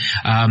played in.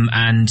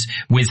 And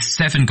with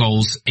 7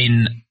 goals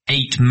in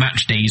 8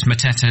 match days,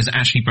 Mateta has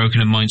actually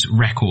broken a Mainz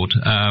record,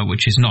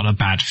 which is not a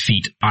bad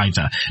feat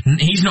either.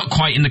 He's not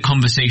quite in the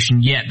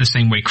conversation yet the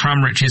same way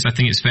Kramaric is, I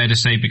think it's fair to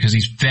say, because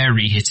he's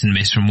very hit and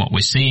miss from what we're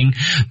seeing.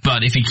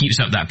 But if he keeps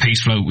up that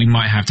pace flow, we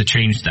might have to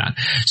change that.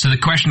 So the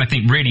question, I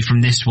think, really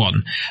from this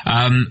one,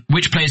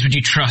 which players would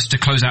you trust to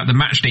close out the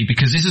match day?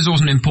 Because this is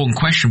also an important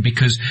question,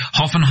 because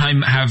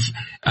Hoffenheim have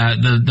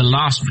the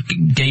last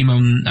game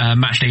on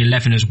match day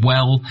 11 as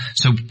well.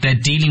 So they're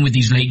dealing with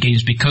these late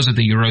games because of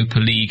the Europa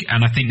League,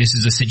 and I think this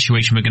is a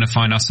situation we're going to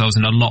find ourselves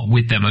in a lot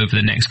with them over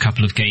the next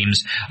couple of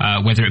games,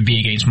 whether it be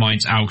against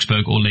Mainz,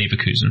 Augsburg or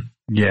Leverkusen.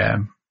 Yeah.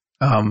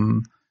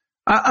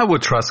 I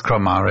would trust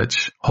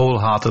Kramaric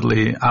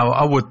wholeheartedly.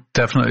 I would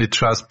definitely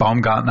trust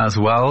Baumgartner as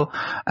well.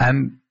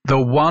 And the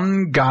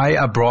one guy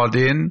I brought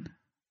in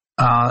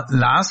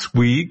last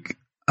week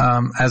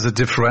as a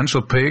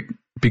differential pick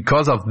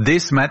because of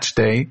this match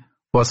day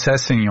was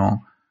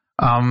Sessegnon.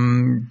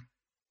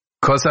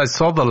 Because I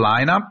saw the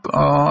lineup,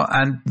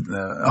 and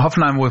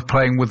Hoffenheim was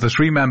playing with a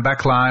 3-man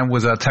backline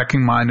with an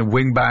attacking minded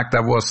wing back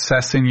that was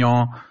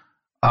Sessegnon.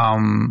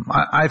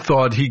 I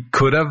thought he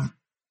could have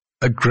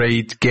a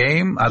great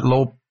game at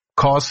low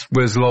cost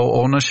with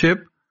low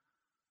ownership.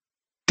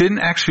 Didn't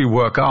actually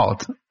work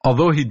out.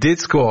 Although he did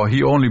score,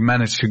 he only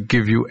managed to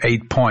give you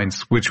 8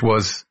 points, which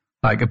was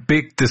like a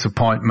big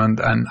disappointment.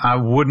 And I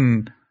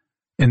wouldn't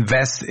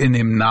invest in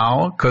him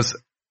now, because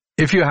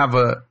if you have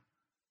a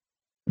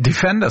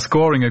defender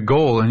scoring a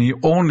goal and he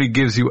only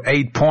gives you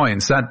 8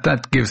 points,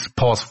 that gives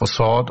pause for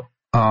thought.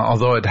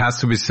 Although it has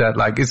to be said,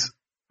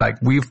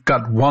 we've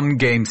got 1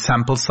 game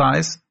sample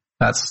size.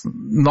 That's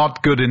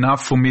not good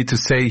enough for me to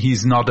say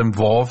he's not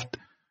involved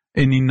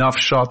in enough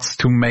shots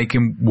to make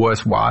him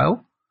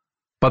worthwhile.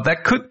 But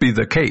that could be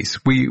the case.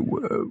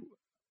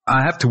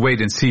 I have to wait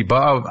and see,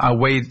 but I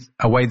wait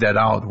that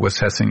out with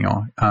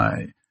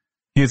Sessegnon.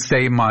 He'll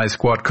stay in my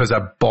squad because I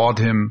bought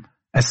him,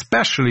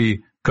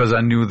 especially because I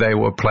knew they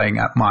were playing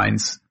at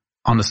Mainz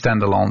on a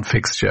standalone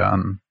fixture.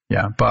 And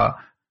but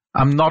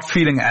I'm not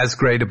feeling as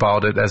great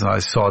about it as I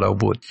thought I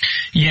would.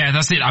 Yeah,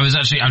 that's it.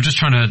 I'm just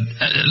trying to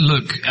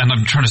look, and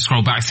I'm trying to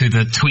scroll back through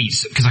the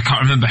tweets because I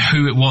can't remember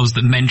who it was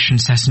that mentioned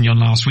Sessegnon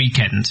last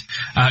weekend.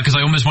 Because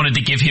I almost wanted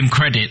to give him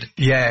credit.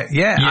 Yeah.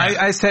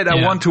 I said I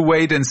want to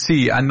wait and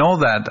see. I know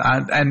that.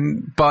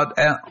 But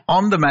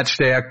on the match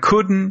day, I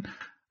couldn't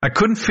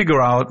figure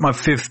out my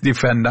 5th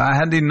defender. I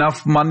had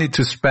enough money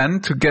to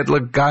spend to get a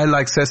guy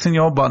like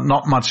Sessegnon, but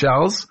not much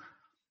else.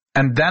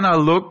 And then I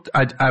looked,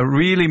 I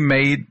really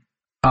made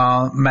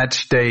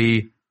match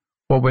day,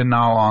 what we're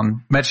now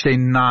on, match day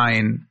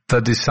 9,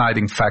 the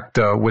deciding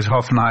factor with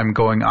Hoffenheim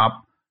going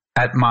up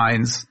at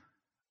Mainz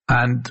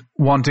and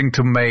wanting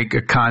to make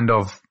a kind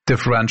of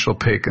differential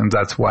pick, and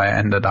that's why I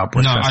ended up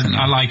with Sessegnon.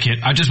 I like it.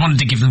 I just wanted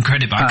to give them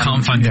credit, but I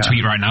can't find the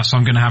tweet right now, so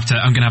I'm gonna have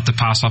to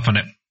pass up on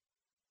it.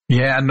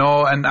 Yeah,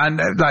 no, and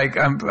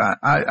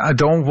I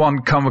don't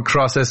want to come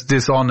across as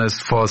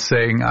dishonest for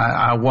saying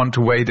I want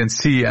to wait and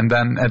see, and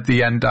then at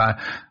the end I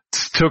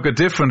took a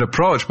different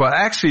approach. But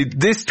actually,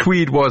 this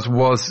tweet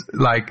was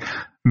like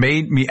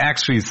made me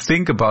actually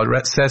think about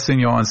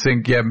Sessegnon and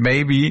think,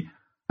 maybe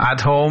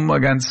at home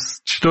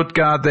against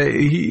Stuttgart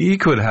he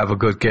could have a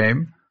good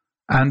game,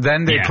 and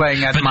then they're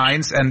playing at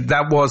Mainz, and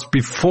that was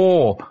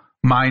before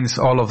Mainz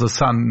all of a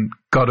sudden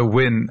got a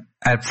win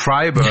at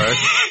Freiburg.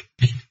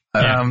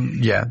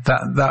 And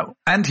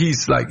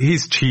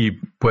he's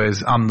cheap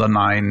with under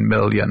 9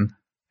 million.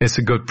 is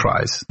a good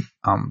price.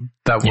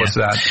 That was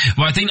that.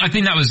 Well, I think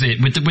that was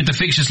it. With the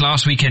fixtures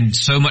last weekend,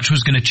 so much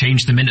was going to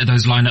change the minute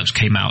those lineups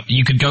came out.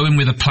 You could go in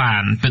with a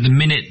plan, but the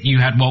minute you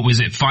had,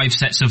 5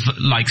 sets of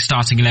like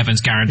starting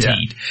 11s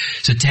guaranteed.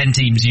 So 10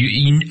 teams,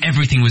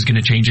 everything was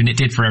going to change, and it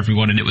did for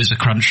everyone, and it was a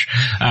crunch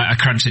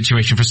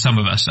situation for some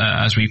of us,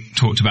 as we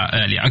talked about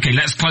earlier. Okay,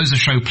 let's close the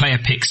show. Player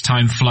picks,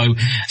 time flow.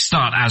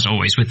 Start as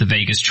always with the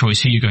Vegas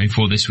choice. Who are you going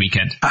for this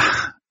weekend?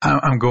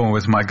 I'm going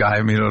with my guy,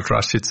 Milot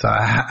Rashica.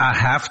 I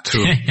have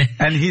to.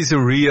 And he's a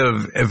real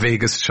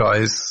Vegas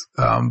choice.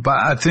 But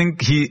I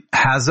think he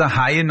has a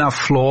high enough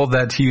floor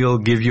that he'll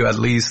give you at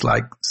least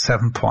like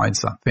 7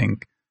 points, I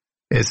think,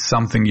 is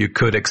something you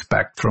could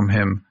expect from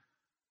him.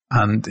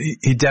 And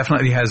he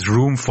definitely has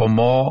room for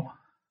more.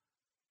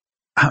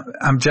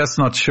 I'm just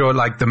not sure,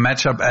 like the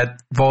matchup at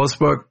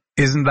Wolfsburg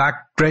isn't that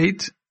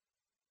great.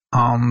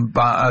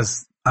 But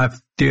I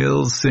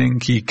still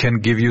think he can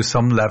give you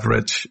some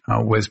leverage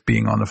with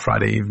being on a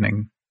Friday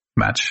evening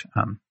match.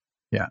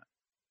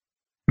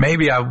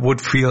 Maybe I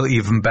would feel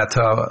even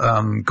better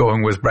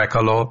going with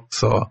Brekalo.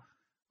 So,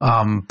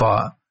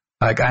 but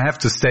like I have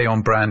to stay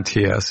on brand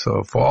here.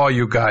 So for all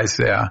you guys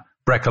there,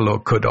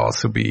 Brekalo could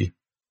also be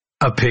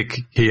a pick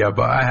here,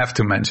 but I have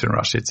to mention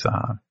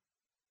Rashica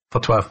for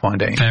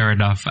 12.8. Fair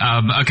enough.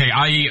 Okay,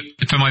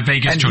 for my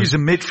Vegas choice. And he's a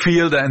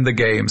midfielder in the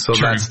game, so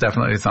True. That's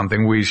definitely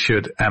something we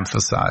should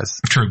emphasize.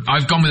 True.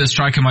 I've gone with a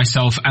striker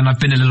myself, and I've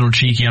been a little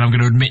cheeky, and I'm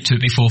going to admit to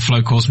it before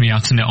Flo calls me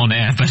out on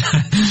air, but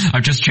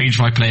I've just changed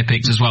my player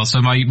picks as well.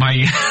 So my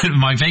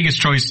Vegas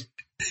choice...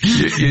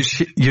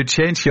 You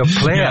changed your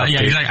player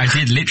pick. Exactly. I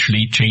did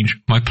literally change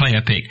my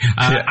player pick.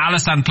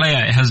 Alisson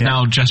player has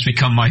now just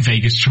become my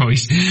Vegas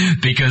choice,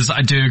 because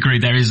I do agree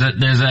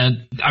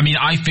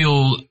I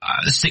feel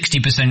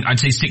 60%, I'd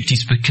say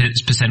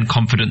 60%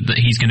 confident that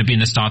he's going to be in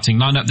the starting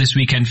lineup this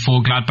weekend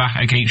for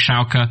Gladbach against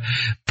Schalke,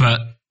 but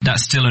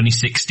that's still only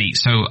 60,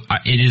 so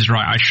it is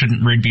right. I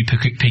shouldn't really be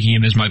picking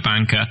him as my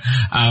banker.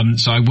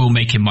 So I will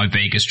make him my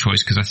Vegas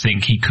choice, because I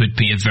think he could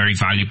be a very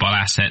valuable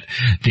asset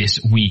this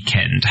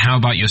weekend. How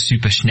about your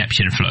Super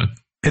Schnäppchen, Flo?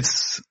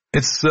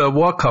 It's the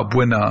World Cup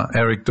winner,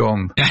 Eric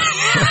Dorm.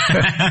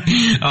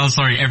 Oh,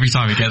 sorry, every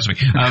time he gets me.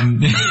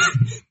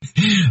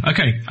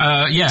 Okay,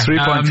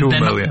 3.2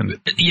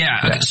 million.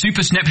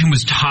 Super Schnäppchen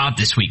was hard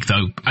this week,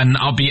 though, and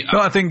I'll be... No,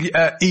 I think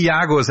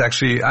Iago is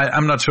actually...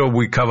 I'm not sure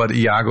we covered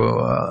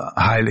Iago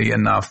highly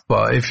enough,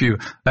 but if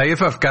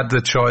I've got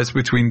the choice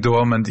between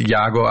Durm and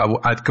Iago,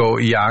 I'd go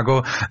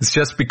Iago. It's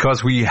just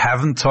because we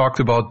haven't talked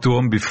about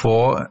Durm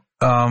before,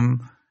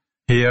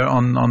 here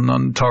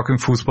on Talking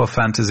Football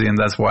Fantasy, and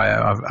that's why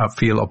I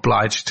feel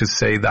obliged to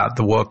say that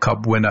the World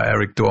Cup winner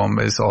Eric Dorm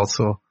is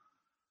also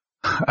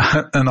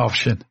an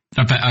option.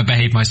 I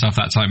behaved myself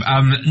that time.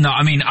 No,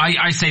 I mean,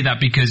 I say that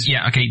because,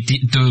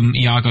 Durm,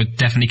 Iago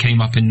definitely came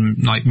up in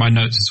like my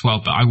notes as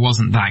well, but I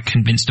wasn't that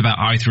convinced about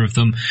either of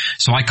them.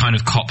 So I kind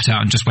of copped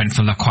out and just went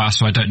for Lacroix,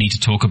 so I don't need to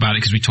talk about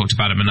it because we talked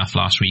about him enough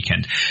last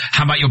weekend.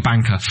 How about your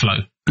banker,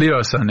 Flo?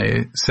 Leroy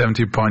Sané,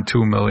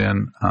 70.2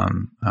 million.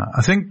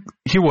 I think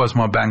he was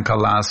my banker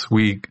last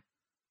week,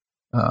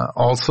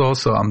 also,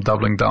 so I'm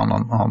doubling down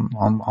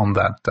on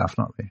that,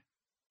 definitely.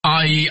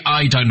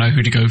 I don't know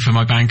who to go for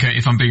my banker,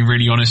 if I'm being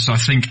really honest. I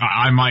think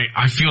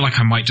I feel like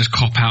I might just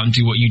cop out and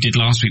do what you did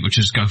last week, which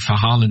is go for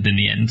Haaland in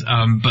the end.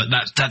 But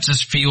that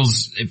just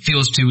feels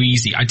too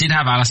easy. I did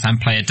have Alisson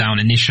play it down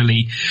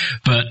initially,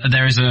 but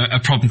there is a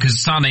problem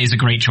because Sané is a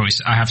great choice,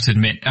 I have to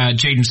admit.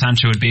 Jadon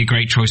Sancho would be a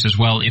great choice as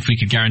well if we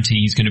could guarantee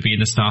he's going to be in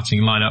the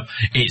starting lineup.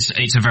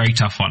 It's a very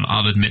tough one,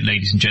 I'll admit,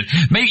 ladies and gents.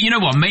 Maybe, you know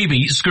what,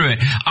 maybe, screw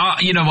it.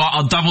 You know what,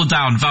 I'll double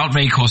down. Wout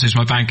Weghorst is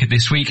my banker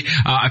this week.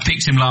 I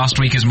picked him last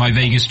week as my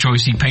Vegas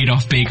choice. He paid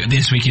off big.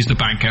 This week he's the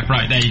banker.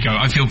 Right, there you go.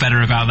 I feel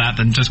better about that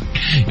than just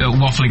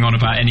waffling on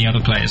about any other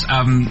players.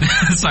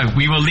 So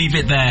we will leave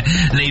it there,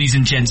 ladies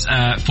and gents,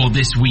 for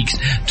this week's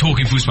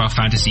Talking Fußball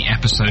Fantasy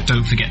episode.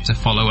 Don't forget to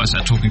follow us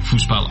at Talking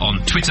Fußball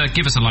on Twitter.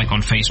 Give us a like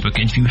on Facebook.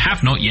 And if you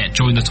have not yet,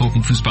 join the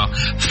Talking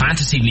Fußball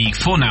Fantasy League.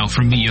 For now,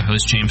 from me, your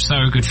host, James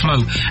Thorogood,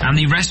 Flo, and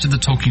the rest of the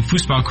Talking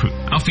Fußball crew.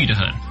 Auf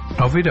Wiederhören.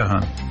 Auf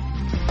Wiederhören.